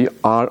that we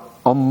are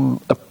on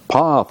a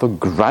path of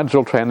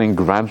gradual training,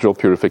 gradual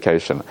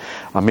purification.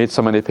 I meet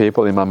so many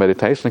people in my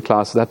meditation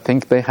classes that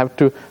think they have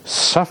to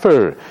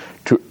suffer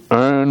to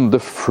earn the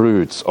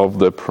fruits of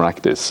the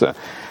practice.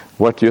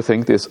 What do you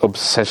think this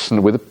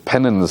obsession with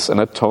penance and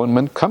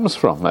atonement comes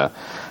from?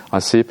 I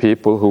see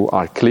people who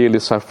are clearly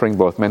suffering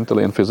both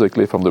mentally and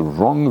physically from the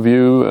wrong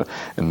view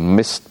and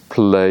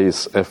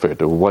misplaced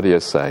effort. What do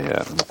you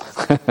say?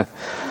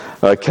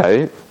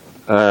 Okay.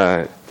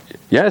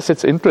 Yes,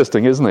 it's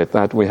interesting, isn't it,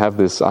 that we have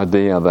this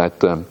idea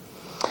that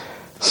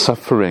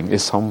suffering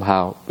is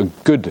somehow a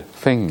good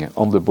thing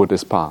on the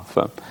Buddhist path.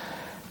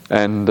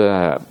 And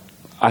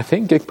I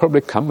think it probably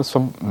comes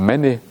from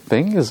many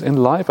things in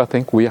life. I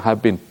think we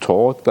have been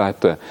taught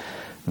that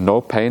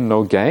no pain,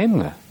 no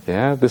gain.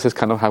 Yeah, this is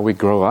kind of how we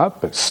grow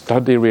up.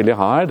 Study really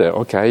hard.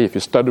 Okay, if you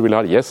study really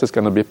hard, yes, it's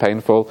going to be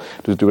painful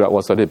to do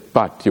that study,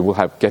 but you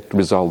will get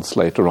results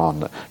later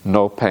on.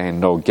 No pain,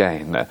 no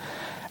gain.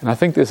 And I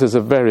think this is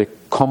a very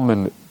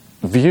common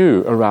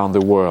view around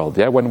the world.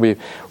 Yeah, when we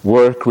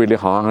work really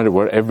hard,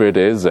 wherever it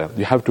is,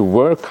 you have to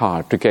work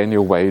hard to gain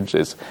your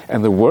wages.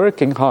 And the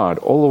working hard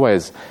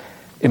always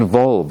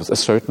involves a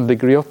certain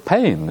degree of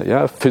pain.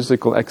 Yeah,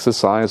 physical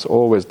exercise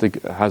always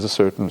has a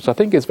certain... So I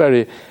think it's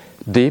very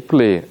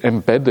deeply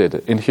embedded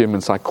in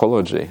human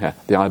psychology,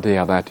 the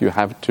idea that you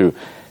have to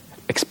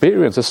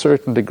experience a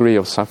certain degree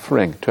of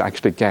suffering to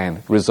actually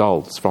gain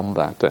results from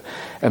that.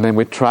 And then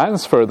we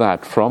transfer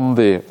that from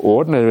the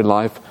ordinary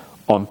life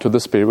onto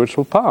the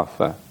spiritual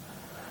path.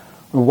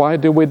 Why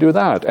do we do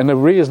that? And the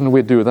reason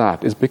we do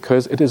that is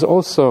because it is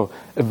also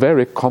a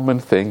very common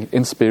thing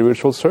in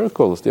spiritual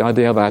circles, the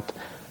idea that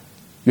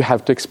you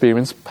have to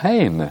experience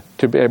pain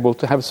to be able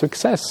to have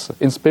success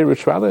in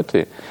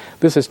spirituality.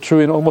 This is true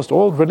in almost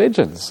all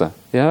religions.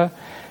 Yeah,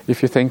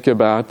 if you think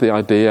about the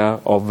idea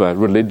of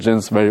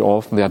religions, very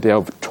often the idea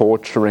of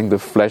torturing the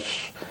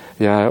flesh,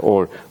 yeah,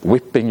 or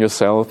whipping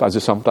yourself, as you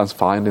sometimes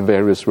find in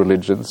various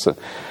religions.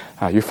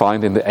 You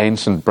find in the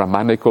ancient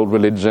Brahmanical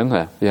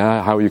religion,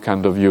 yeah, how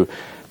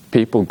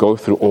people go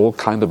through all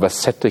kind of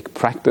ascetic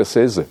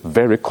practices.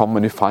 Very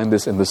common, you find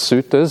this in the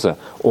suttas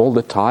all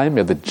the time.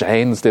 Yeah, the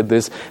Jains did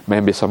this.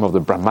 Maybe some of the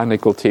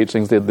Brahmanical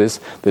teachings did this.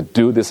 They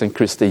do this in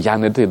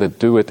Christianity. They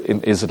do it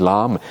in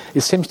Islam.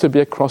 It seems to be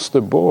across the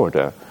board.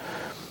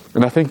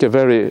 And I think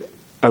a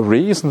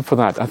reason for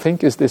that, I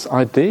think, is this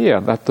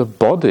idea that the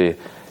body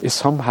is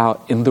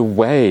somehow in the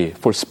way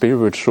for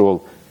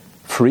spiritual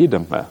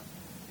freedom.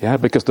 Yeah,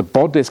 because the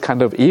body is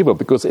kind of evil,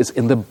 because it's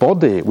in the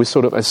body we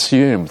sort of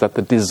assume that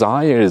the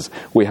desires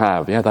we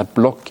have, that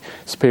block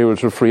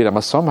spiritual freedom,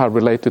 are somehow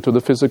related to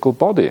the physical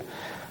body.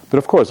 But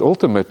of course,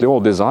 ultimately, all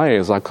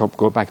desires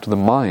go back to the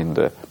mind.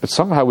 But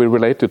somehow we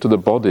relate it to the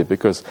body,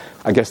 because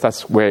I guess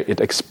that's where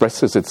it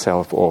expresses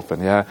itself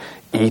often,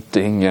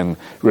 eating and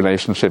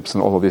relationships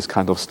and all of this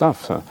kind of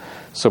stuff.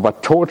 So by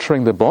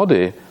torturing the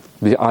body,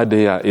 the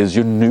idea is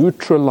you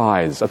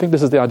neutralize, I think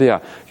this is the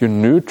idea, you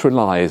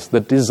neutralize the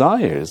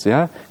desires,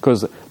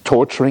 because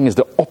torturing is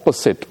the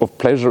opposite of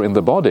pleasure in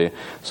the body.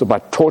 So by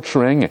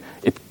torturing,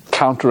 it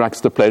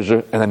counteracts the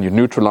pleasure, and then you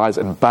neutralize,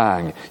 and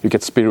bang, you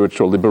get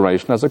spiritual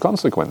liberation as a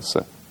consequence.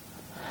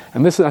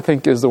 And this, I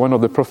think, is one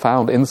of the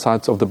profound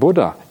insights of the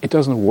Buddha. It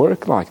doesn't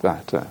work like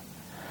that.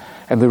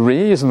 And the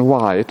reason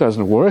why it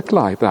doesn't work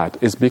like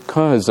that is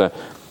because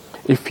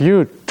if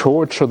you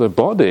torture the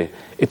body,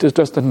 it is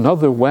just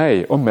another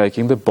way of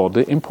making the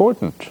body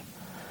important.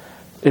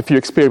 If you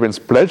experience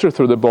pleasure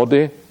through the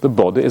body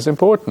is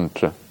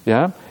important.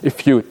 Yeah?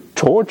 If you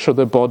torture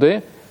the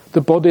body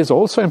is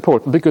also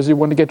important, because you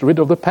want to get rid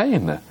of the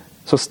pain.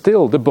 So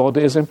still, the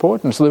body is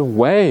important. So the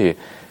way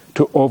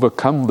to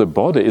overcome the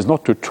body is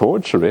not to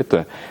torture it,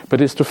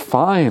 but is to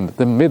find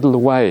the middle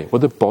way where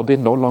the body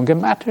no longer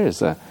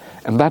matters.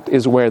 And that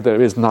is where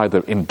there is neither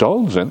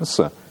indulgence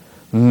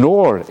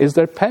nor is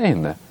there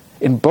pain.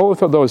 In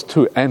both of those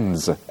two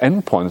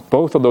endpoints,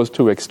 both of those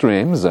two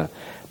extremes,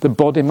 the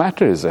body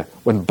matters.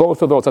 When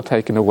both of those are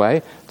taken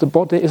away, the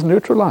body is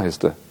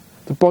neutralized.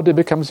 The body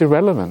becomes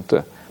irrelevant.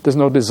 There's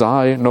no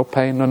desire, no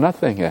pain, no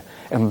nothing.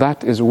 And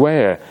that is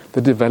where the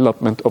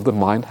development of the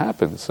mind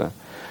happens.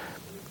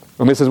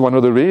 And this is one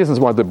of the reasons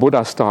why the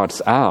Buddha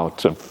starts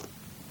out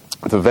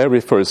the very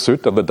first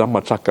sutta, the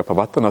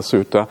Dhammacakkappavattana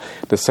Sutta,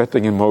 the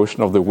setting in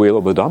motion of the wheel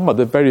of the Dhamma.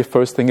 The very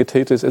first thing it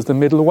teaches is the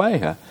middle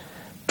way.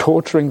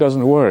 Torturing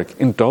doesn't work.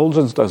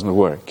 Indulgence doesn't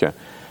work.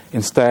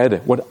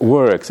 Instead, what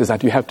works is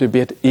that you have to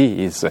be at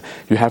ease.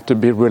 You have to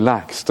be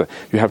relaxed.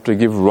 You have to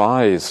give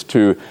rise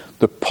to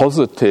the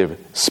positive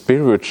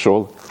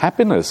spiritual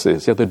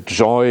happinesses, the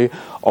joy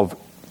of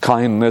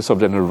kindness, of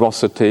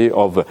generosity,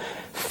 of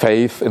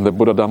faith in the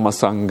Buddha Dhamma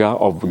Sangha,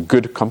 of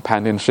good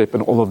companionship,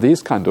 and all of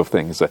these kind of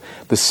things.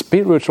 The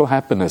spiritual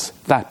happiness,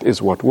 that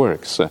is what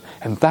works.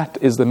 And that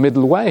is the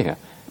middle way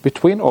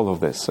between all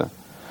of this.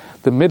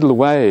 The middle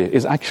way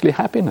is actually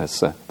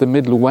happiness. The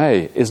middle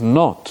way is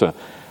not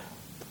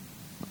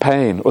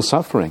pain or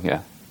suffering.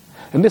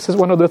 And this is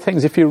one of the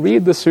things, if you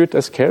read the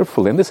suttas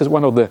carefully, and this is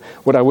one of the,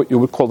 you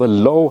would call the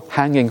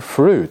low-hanging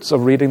fruits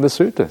of reading the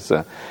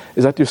suttas,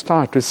 is that you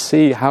start to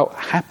see how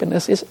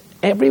happiness is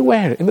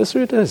everywhere in the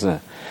suttas.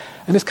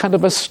 And it's kind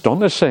of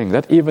astonishing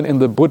that even in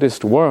the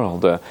Buddhist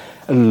world, a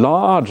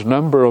large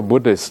number of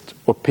Buddhists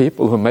or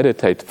people who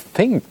meditate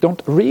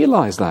don't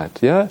realize that,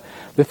 yeah?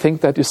 They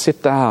think that you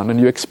sit down and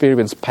you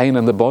experience pain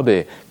in the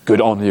body. Good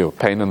on you,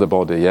 pain in the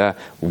body, yeah?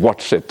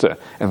 Watch it,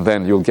 and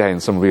then you'll gain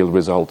some real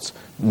results.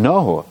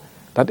 No,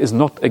 that is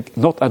not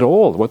at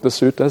all what the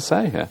suttas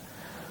say.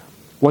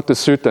 What the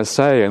suttas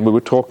say, and we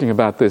were talking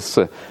about this,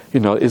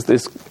 is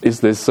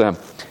this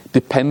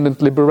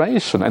dependent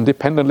liberation. And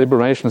dependent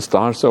liberation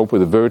starts off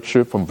with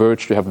virtue. From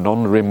virtue you have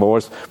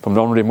non-remorse. From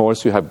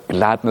non-remorse you have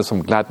gladness.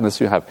 From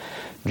gladness you have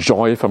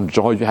joy. From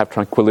joy you have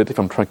tranquility.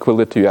 From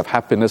tranquility you have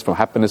happiness. From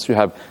happiness you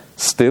have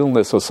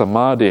stillness or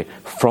samadhi.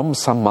 From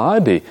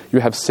samadhi you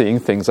have seeing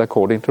things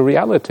according to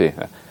reality.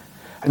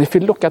 And if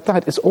you look at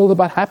that, it's all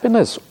about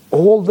happiness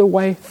all the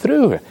way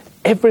through.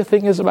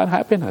 Everything is about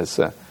happiness.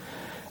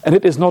 And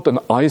it is not an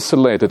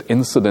isolated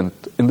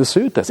incident in the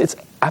suttas. It's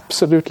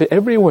absolutely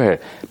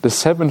everywhere. The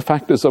 7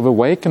 factors of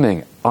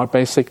awakening are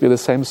basically the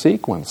same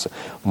sequence.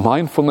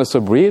 Mindfulness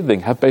of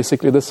breathing have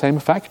basically the same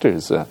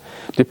factors.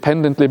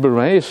 Dependent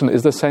liberation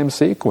is the same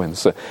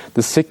sequence.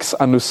 The 6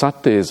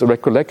 anusattis,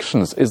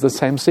 recollections, is the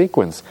same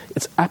sequence.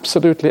 It's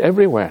absolutely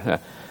everywhere.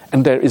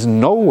 And there is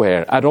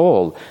nowhere at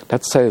all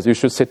that says you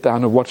should sit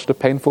down and watch the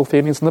painful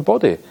feelings in the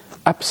body.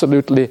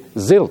 Absolutely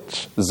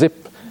zilch,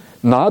 zip,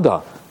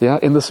 nada. Yeah,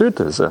 in the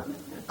suttas.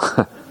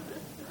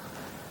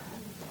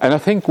 And I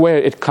think where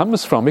it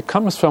comes from the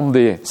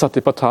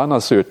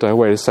Satipatthana Sutta,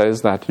 where it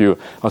says that you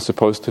are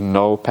supposed to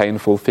know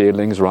painful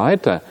feelings,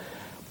 right?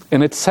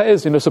 And it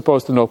says you're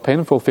supposed to know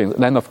painful feelings.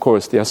 Then, of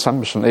course, the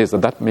assumption is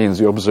that means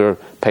you observe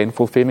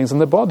painful feelings in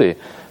the body.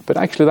 But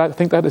actually, I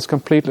think that is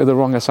completely the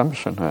wrong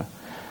assumption.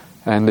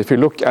 And if you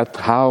look at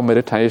how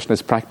meditation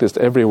is practiced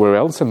everywhere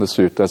else in the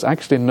suttas,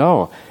 actually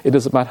no, it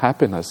is about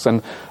happiness.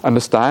 And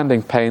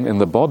understanding pain in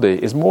the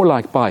body is more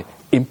like by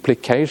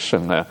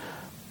implication,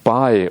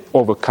 by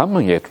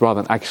overcoming it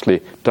rather than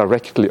actually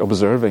directly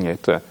observing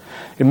it.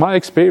 In my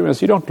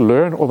experience, you don't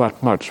learn all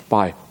that much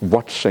by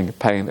watching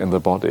pain in the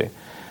body.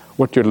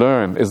 What you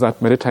learn is that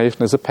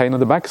meditation is a pain in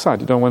the backside.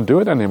 You don't want to do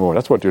it anymore.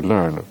 That's what you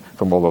learn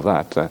from all of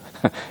that.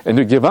 And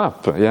you give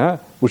up, yeah,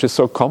 which is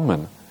so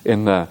common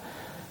in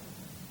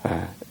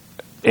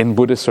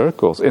Buddhist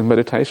circles, in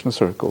meditation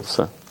circles.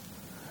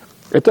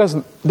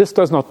 This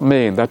does not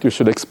mean that you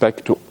should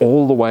expect to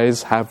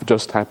always have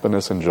just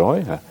happiness and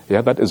joy.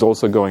 That is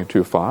also going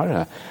too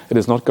far. It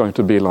is not going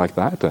to be like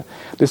that.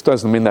 This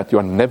doesn't mean that you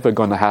are never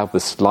going to have the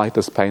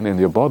slightest pain in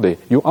your body.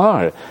 You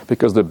are,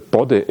 because the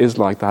body is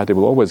like that. It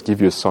will always give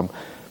you some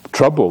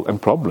trouble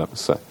and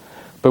problems.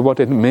 But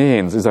what it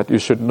means is that you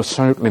should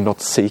certainly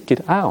not seek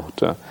it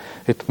out.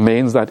 It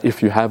means that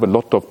if you have a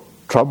lot of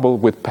trouble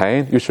with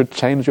pain, you should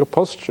change your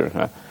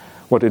posture.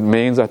 What it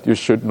means that you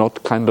should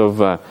not kind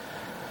of,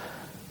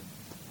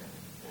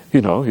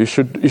 you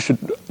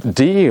should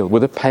deal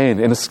with the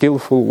pain in a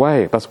skillful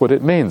way. That's what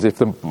it means. If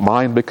the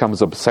mind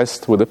becomes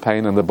obsessed with the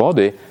pain in the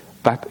body,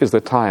 that is the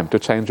time to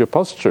change your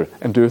posture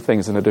and do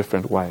things in a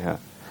different way.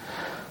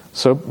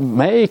 So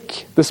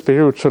make the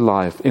spiritual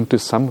life into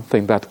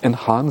something that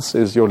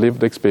enhances your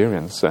lived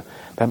experience,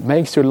 that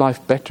makes your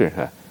life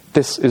better.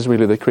 This is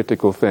really the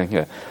critical thing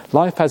here.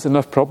 Life has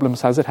enough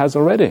problems as it has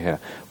already here.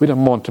 We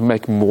don't want to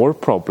make more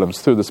problems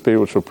through the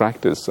spiritual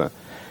practice.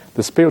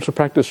 The spiritual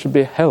practice should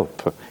be a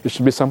help. It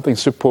should be something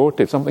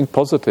supportive, something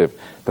positive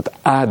that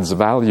adds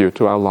value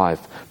to our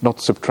life, not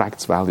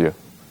subtracts value.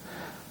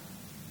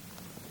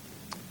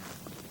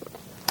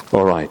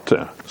 All right.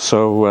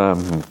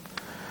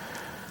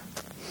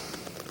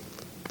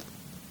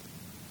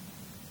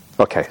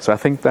 Okay, so I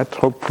think that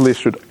hopefully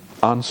should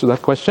answer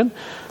that question.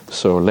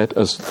 So let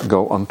us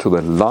go on to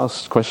the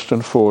last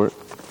question for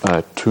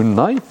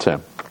tonight.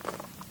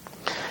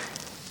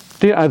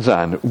 Dear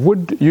Ajahn,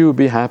 would you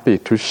be happy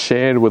to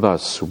share with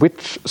us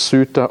which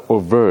sutta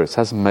or verse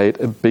has made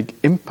a big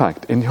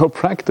impact in your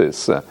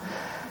practice?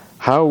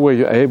 How were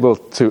you able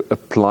to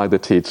apply the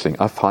teaching?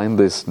 I find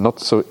this not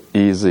so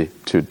easy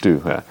to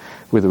do,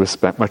 with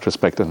much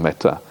respect and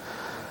metta.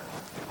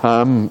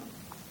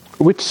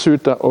 Which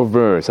sutta or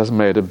verse has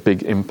made a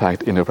big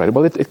impact in your practice?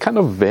 Well, it kind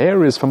of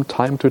varies from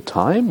time to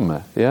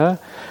time, yeah?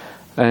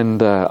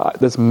 And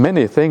there's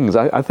many things.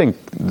 I think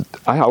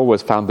I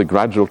always found the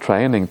gradual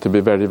training to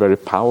be very, very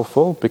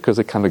powerful because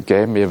it kind of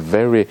gave me a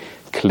very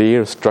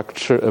clear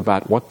structure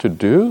about what to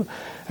do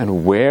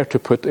and where to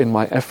put in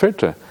my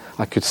effort.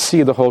 I could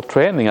see the whole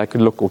training. I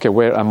could look, okay,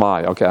 where am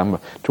I? Okay, I'm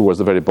towards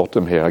the very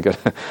bottom here. I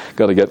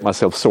got to get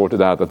myself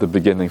sorted out at the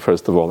beginning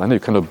first of all, and you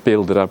kind of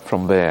build it up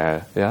from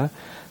there. Yeah.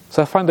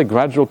 So I find the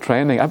gradual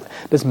training.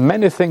 There's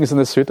many things in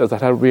the suttas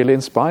that have really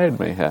inspired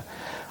me here.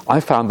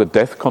 I found the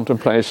death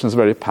contemplations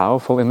very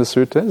powerful in the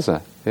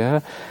suttas.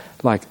 Yeah,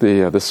 like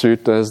the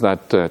suttas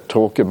that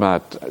talk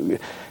about,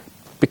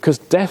 because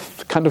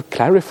death kind of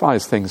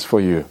clarifies things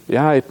for you.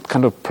 Yeah, it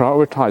kind of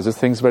prioritizes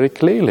things very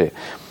clearly.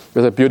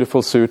 There's a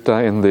beautiful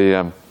sutta in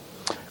the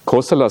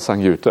Kosala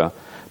Samyutta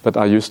that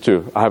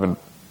I haven't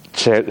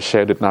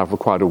shared it now for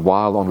quite a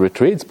while on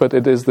retreats, but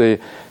it is the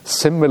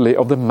simile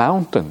of the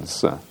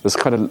mountains. There's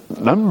kind of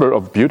number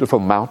of beautiful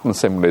mountain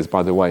similes,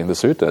 by the way, in the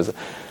suttas.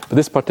 But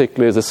this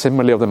particularly is a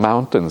simile of the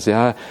mountains,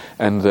 yeah.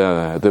 And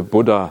the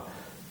Buddha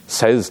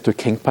says to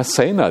King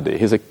Pasenadi,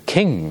 he's a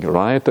king,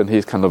 right? And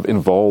he's kind of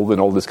involved in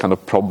all these kind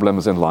of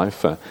problems in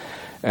life.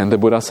 And the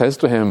Buddha says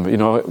to him,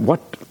 what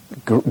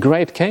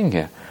great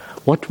king,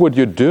 what would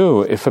you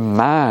do if a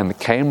man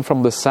came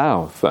from the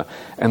south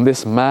and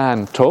this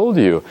man told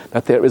you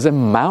that there is a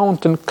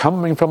mountain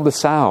coming from the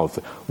south,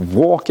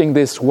 walking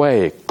this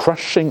way,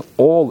 crushing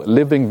all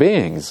living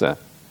beings?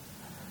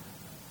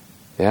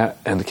 Yeah,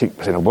 and the king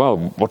said, well,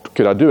 what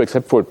could I do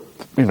except for,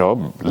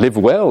 live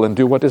well and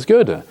do what is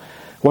good?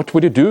 What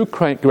would you do,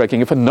 King,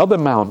 if another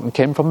mountain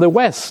came from the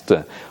west,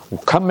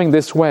 coming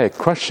this way,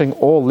 crushing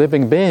all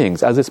living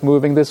beings as it's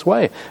moving this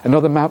way?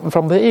 Another mountain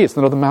from the east,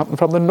 another mountain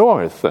from the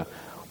north.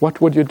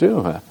 What would you do?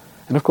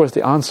 And of course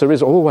the answer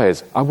is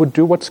always, I would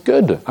do what's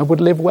good. I would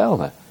live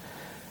well.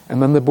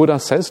 And then the Buddha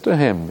says to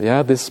him,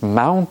 this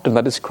mountain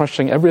that is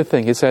crushing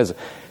everything, he says,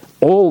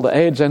 all the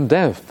age and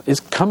death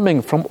is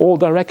coming from all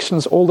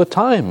directions all the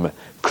time,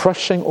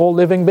 crushing all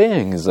living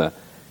beings.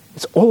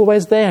 It's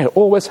always there,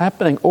 always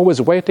happening, always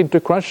waiting to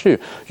crush you.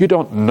 You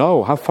don't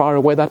know how far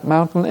away that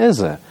mountain is.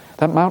 That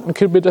mountain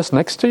could be just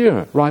next to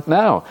you right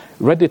now,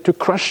 ready to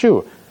crush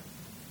you.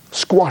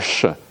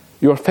 Squash.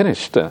 You're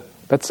finished.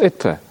 That's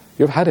it.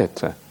 You've had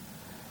it.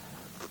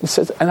 He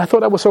says, and I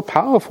thought that was so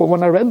powerful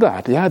when I read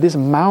that. Yeah, these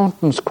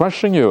mountains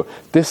crushing you.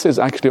 This is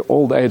actually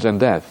old age and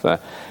death.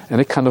 And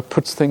it kind of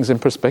puts things in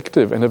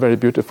perspective in a very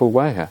beautiful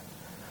way.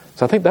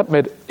 So I think that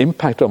made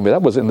impact on me.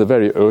 That was in the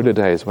very early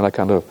days when I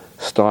kind of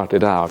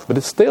started out. But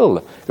it's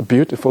still a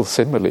beautiful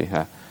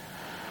simile.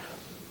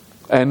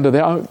 And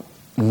there are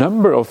a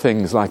number of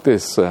things like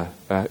this in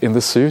the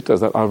suttas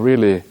that are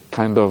really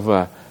kind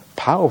of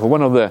powerful.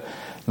 One of the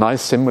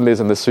nice similes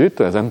in the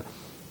suttas, and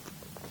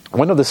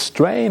one of the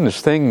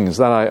strange things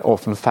that I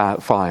often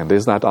find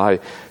is that I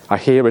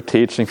hear a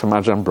teaching from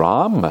Ajahn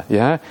Brahm,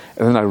 and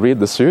then I read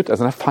the suttas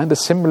and I find a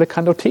similar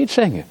kind of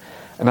teaching.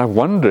 And I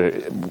wonder,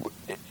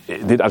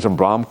 did Ajahn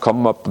Brahm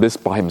come up with this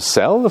by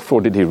himself, or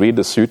did he read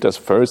the suttas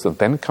first and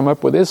then come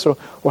up with this, or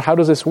how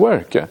does this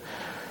work?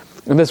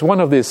 And there's one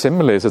of these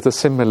similes,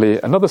 it's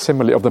another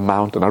simile of the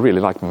mountain. I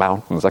really like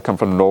mountains. I come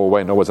from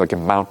Norway. Norway's like a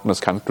mountainous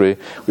country.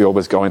 We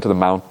always go into the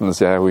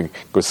mountains, we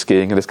go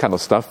skiing and this kind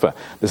of stuff.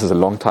 This is a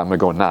long time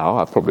ago now.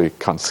 I probably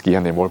can't ski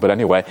anymore, but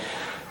anyway.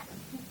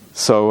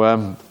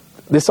 So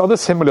this other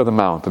simile of the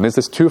mountain is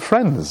these two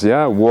friends,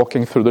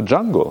 walking through the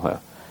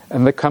jungle.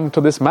 And they come to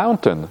this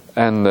mountain,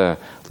 and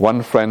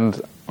one friend,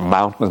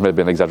 mountain is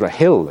maybe an exaggeration,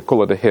 hill,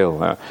 call it a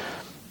hill.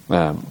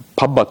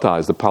 Pabbata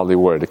is the Pali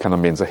word. It kind of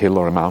means a hill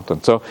or a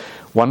mountain. So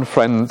one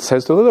friend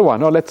says to the other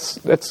one, let's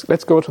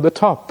go to the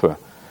top. And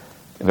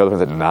the other one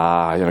said,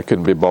 nah,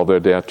 couldn't be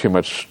bothered. They are too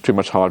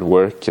much hard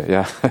work.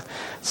 Yeah,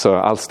 so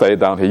I'll stay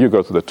down here. You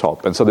go to the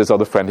top. And so this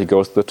other friend, he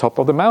goes to the top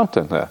of the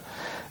mountain.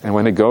 And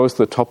when he goes to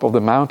the top of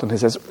the mountain, he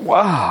says,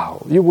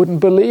 wow, you wouldn't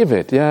believe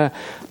it. Yeah,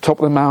 top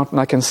of the mountain,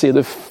 I can see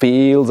the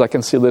fields, I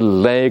can see the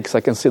lakes,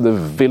 I can see the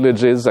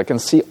villages, I can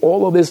see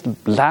all of this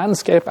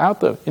landscape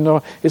out there.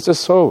 It's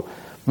just so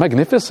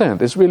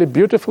magnificent. It's really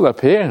beautiful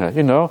up here.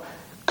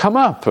 Come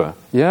up. And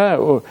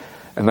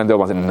then the other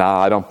one said,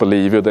 I don't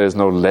believe you. There's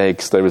no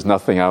lakes. There is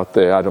nothing out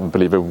there. I don't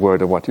believe a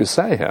word of what you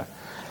say here.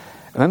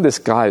 And then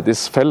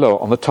this fellow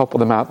on the top of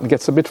the mountain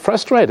gets a bit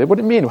frustrated. What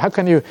do you mean? How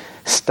can you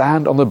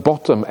stand on the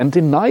bottom and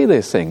deny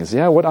these things?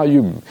 What are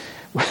you?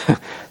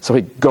 So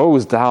he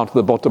goes down to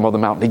the bottom of the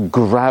mountain. He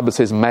grabs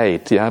his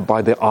mate,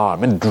 by the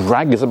arm and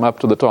drags him up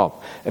to the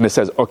top. And he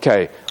says,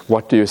 okay,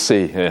 what do you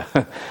see?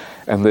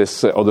 And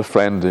this other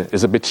friend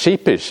is a bit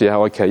sheepish.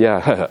 You're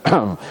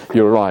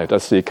right. I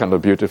see kind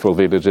of beautiful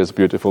villages,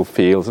 beautiful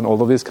fields, and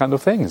all of these kind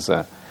of things.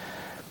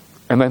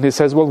 And then he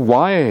says, well,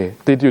 why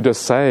did you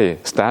just say,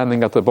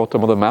 standing at the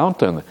bottom of the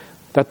mountain,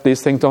 that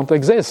these things don't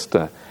exist?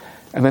 And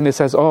then he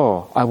says,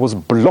 I was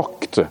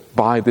blocked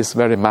by this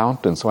very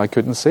mountain, so I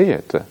couldn't see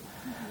it.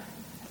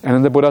 And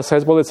then the Buddha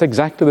says, well, it's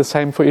exactly the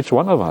same for each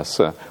one of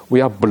us.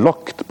 We are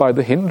blocked by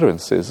the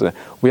hindrances.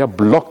 We are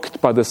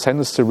blocked by the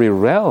sensory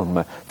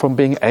realm from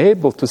being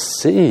able to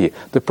see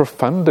the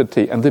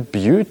profundity and the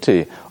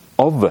beauty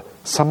of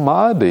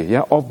samadhi,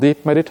 of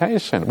deep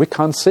meditation. We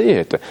can't see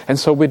it. And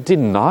so we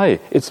deny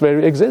its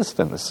very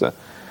existence.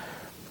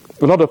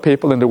 A lot of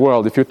people in the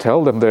world, if you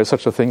tell them there's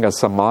such a thing as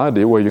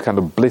samadhi, where you kind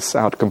of bliss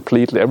out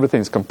completely,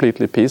 everything's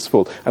completely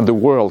peaceful, and the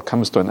world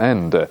comes to an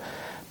end,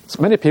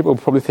 so many people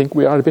probably think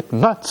we are a bit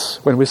nuts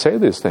when we say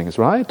these things,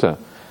 right? But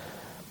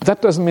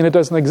that doesn't mean it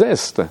doesn't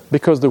exist,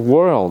 because the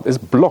world is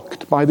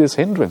blocked by these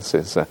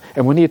hindrances,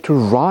 and we need to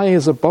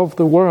rise above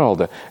the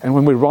world. And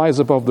when we rise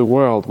above the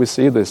world, we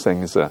see these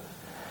things.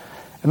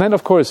 And then,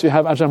 of course, you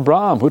have Ajahn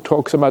Brahm, who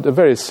talks about a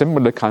very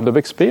similar kind of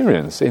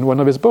experience in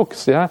one of his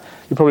books. Yeah,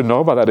 you probably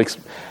know about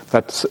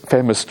that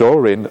famous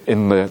story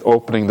in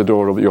opening the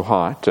door of your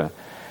heart.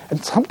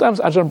 And sometimes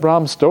Ajahn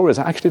Brahm's stories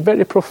are actually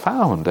very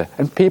profound,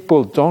 and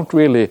people don't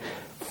really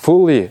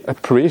fully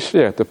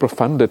appreciate the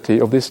profundity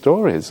of these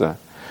stories. And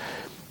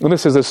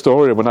this is a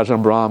story when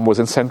Ajahn Brahm was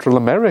in Central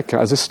America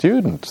as a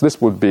student. This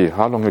would be,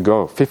 how long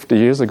ago? 50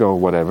 years ago or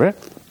whatever.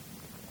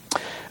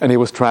 And he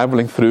was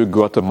traveling through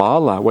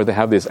Guatemala, where they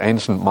have these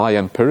ancient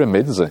Mayan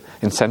pyramids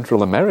in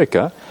Central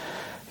America.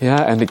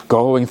 Yeah, and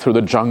going through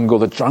the jungle.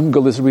 The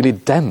jungle is really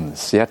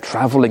dense. Yeah,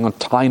 traveling on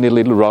tiny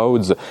little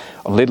roads,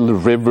 on little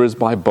rivers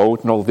by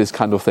boat, and all these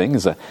kind of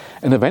things.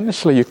 And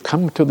eventually, you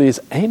come to these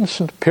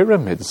ancient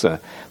pyramids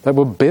that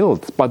were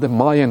built by the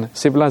Mayan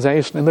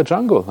civilization in the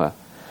jungle.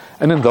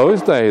 And in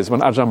those days,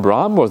 when Ajahn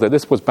Brahm was there,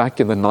 this was back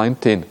in the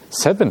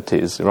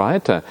 1970s,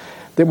 right?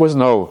 There was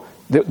no.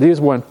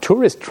 These weren't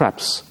tourist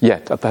traps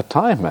yet at that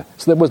time.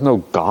 So there was no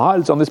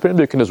guards on this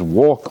pyramid. You can just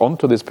walk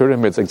onto these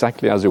pyramids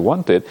exactly as you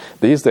wanted.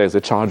 These days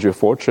they charge you a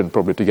fortune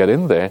probably to get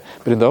in there.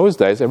 But in those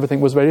days everything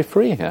was very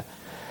free.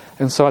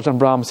 And so Ajahn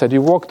Brahm said,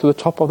 you walk to the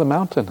top of the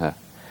mountain.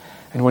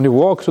 And when you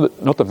walk to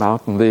not the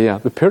mountain,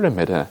 the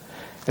pyramid.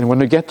 And when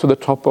you get to the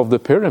top of the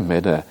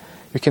pyramid,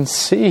 you can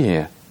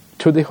see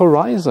to the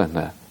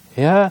horizon.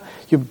 Yeah,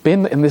 you've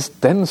been in this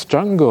dense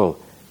jungle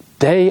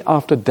day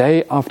after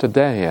day after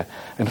day,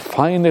 and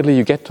finally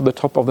you get to the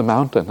top of the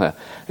mountain.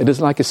 It is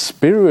like a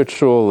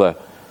spiritual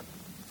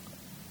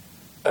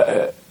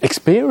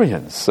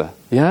experience,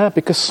 yeah,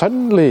 because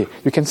suddenly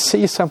you can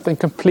see something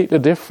completely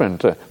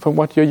different from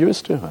what you're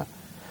used to.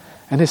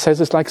 And he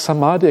says it's like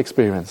samadhi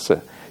experience.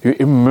 You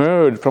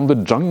emerge from the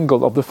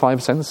jungle of the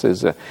five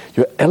senses.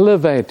 You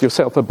elevate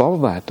yourself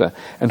above that.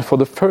 And for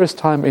the first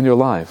time in your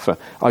life,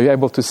 are you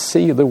able to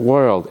see the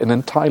world in an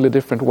entirely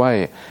different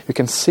way. You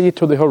can see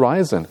to the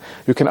horizon.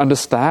 You can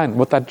understand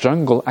what that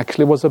jungle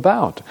actually was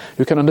about.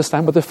 You can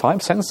understand what the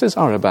five senses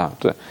are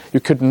about. You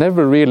could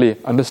never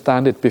really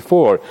understand it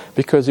before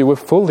because you were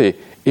fully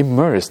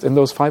immersed in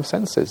those five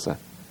senses.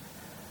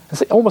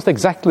 It's almost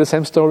exactly the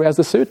same story as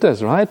the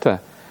suttas,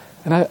 right?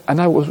 And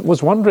I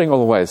was wondering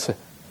always,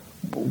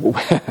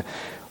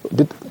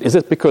 is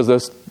it because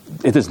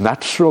it is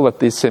natural that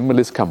these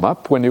similes come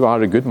up when you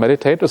are a good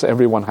meditator, so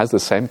everyone has the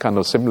same kind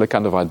of similar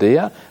kind of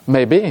idea?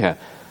 Maybe,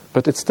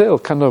 but it's still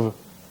kind of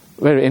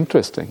very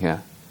interesting. Yeah.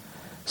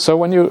 So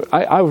when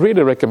I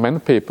really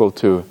recommend people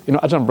to,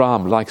 Ajahn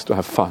Brahm likes to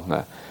have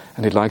fun,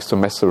 and he likes to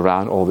mess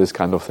around all these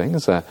kind of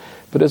things, but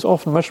there's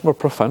often much more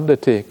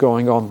profundity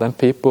going on than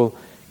people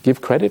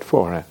give credit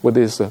for with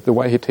the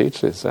way he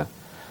teaches.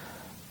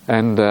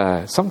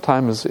 And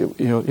sometimes,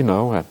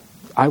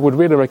 I would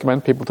really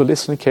recommend people to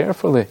listen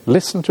carefully.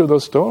 Listen to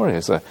those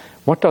stories.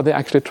 What are they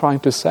actually trying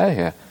to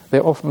say?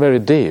 They're often very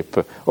deep,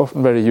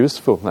 often very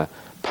useful,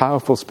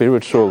 powerful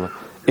spiritual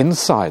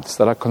insights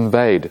that are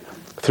conveyed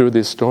through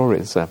these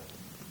stories. We're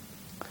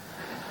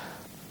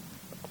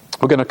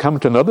going to come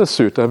to another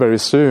sutta very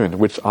soon,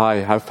 which I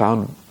have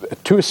found,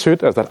 two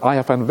suttas that I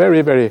have found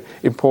very, very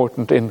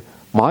important in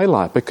my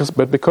life. Because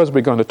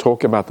we're going to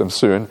talk about them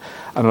soon,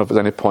 I don't know if there's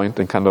any point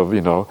in kind of,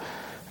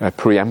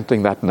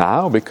 preempting that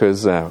now,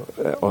 because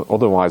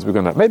otherwise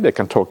maybe I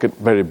can talk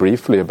very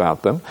briefly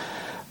about them.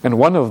 And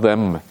one of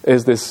them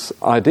is this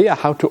idea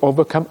how to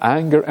overcome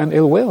anger and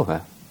ill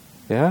will.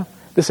 Yeah,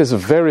 this is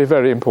very,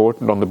 very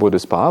important on the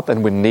Buddhist path,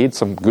 and we need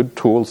some good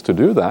tools to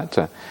do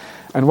that.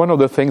 And one of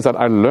the things that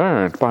I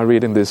learned by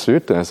reading these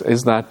suttas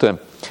is that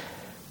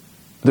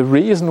the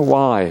reason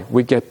why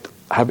we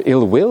have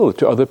ill will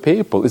to other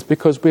people is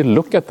because we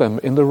look at them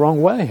in the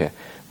wrong way.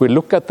 We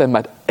look at them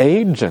as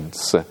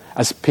agents,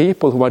 as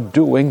people who are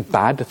doing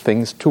bad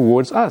things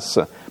towards us.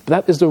 But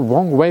that is the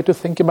wrong way to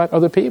think about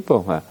other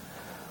people.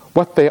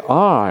 What they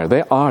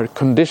are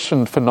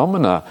conditioned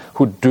phenomena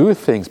who do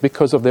things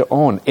because of their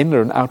own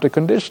inner and outer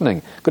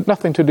conditioning. Got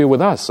nothing to do with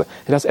us. It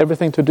has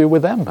everything to do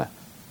with them.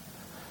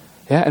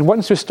 Yeah, and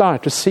once you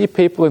start to see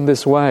people in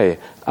this way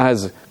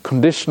as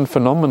conditioned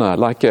phenomena,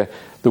 like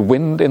the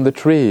wind in the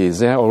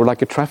trees, or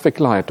like a traffic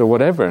light or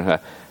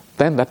whatever,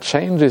 then that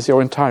changes your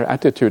entire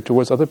attitude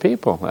towards other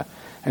people.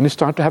 And you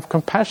start to have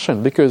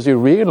compassion because you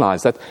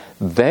realize that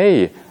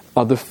they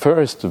are the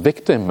first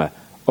victim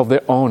of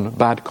their own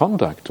bad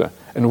conduct,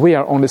 and we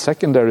are only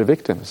secondary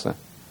victims.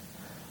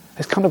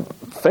 It's kind of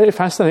very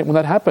fascinating when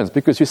that happens,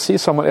 because you see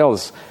someone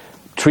else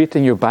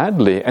treating you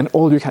badly and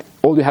all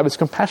you have is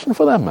compassion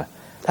for them.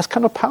 That's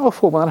kind of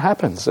powerful when that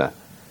happens.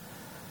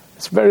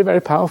 It's very,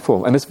 very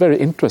powerful, and it's very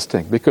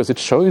interesting because it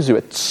shows you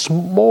a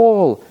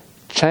small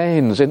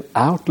change in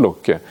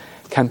outlook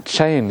can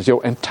change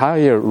your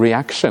entire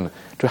reaction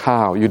to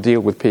how you deal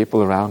with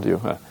people around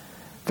you.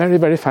 Very,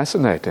 very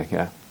fascinating.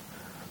 Yeah.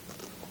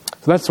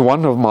 So that's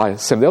one of my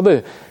similes. The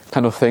other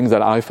kind of things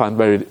that I find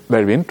very,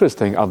 very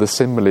interesting are the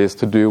similes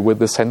to do with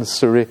the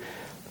sensory,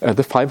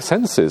 the five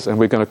senses. And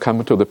we're going to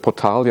come to the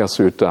Potalya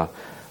Sutta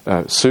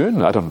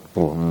soon. I don't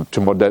know,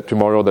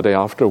 tomorrow, the day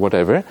after,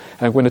 whatever. And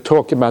I'm going to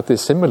talk about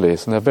these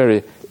similes, and they're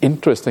very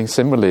interesting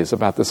similes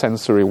about the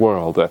sensory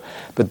world,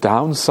 the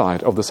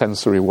downside of the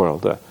sensory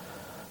world.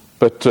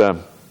 But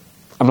I'm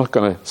not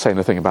going to say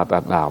anything about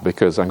that now,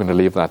 because I'm going to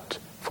leave that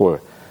for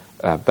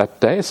that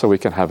day, so we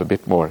can have a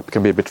bit more, it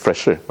can be a bit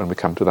fresher when we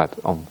come to that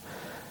on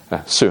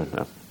soon.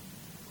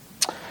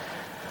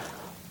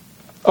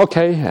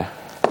 Okay,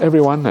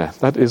 everyone,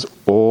 that is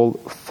all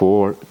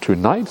for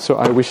tonight. So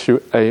I wish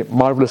you a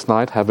marvelous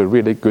night. Have a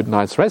really good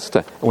night's rest,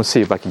 and we'll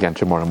see you back again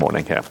tomorrow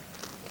morning here.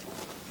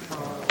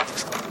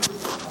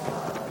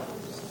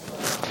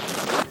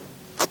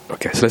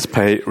 Okay, so let's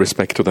pay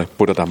respect to the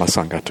Buddha Dhamma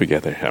Sangha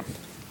together here.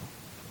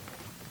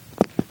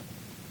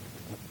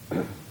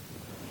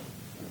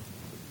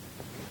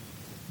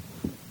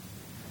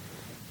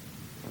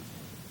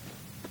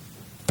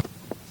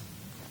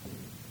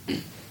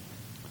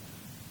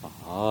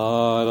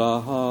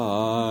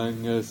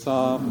 Arahang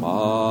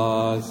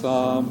Samma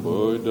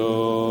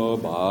Sambuddho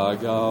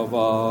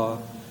Bhagava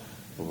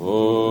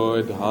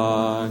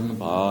Buddhang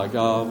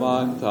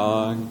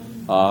Bhagavantang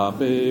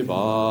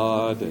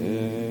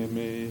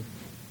Abhivademi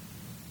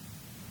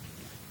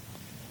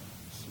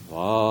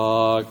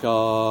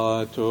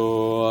Svakato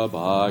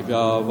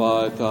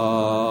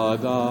Bhagavata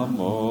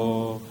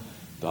Dhammo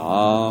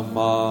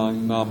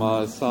Dhammang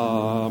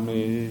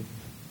Namasami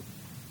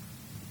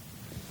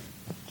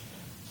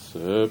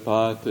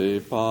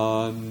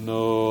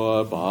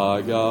Supatipanno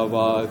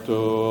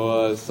Bhagavato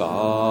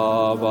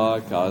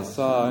Savaka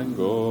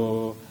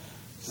Sangho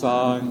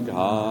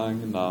Sanghang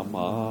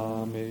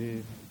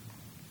Namami.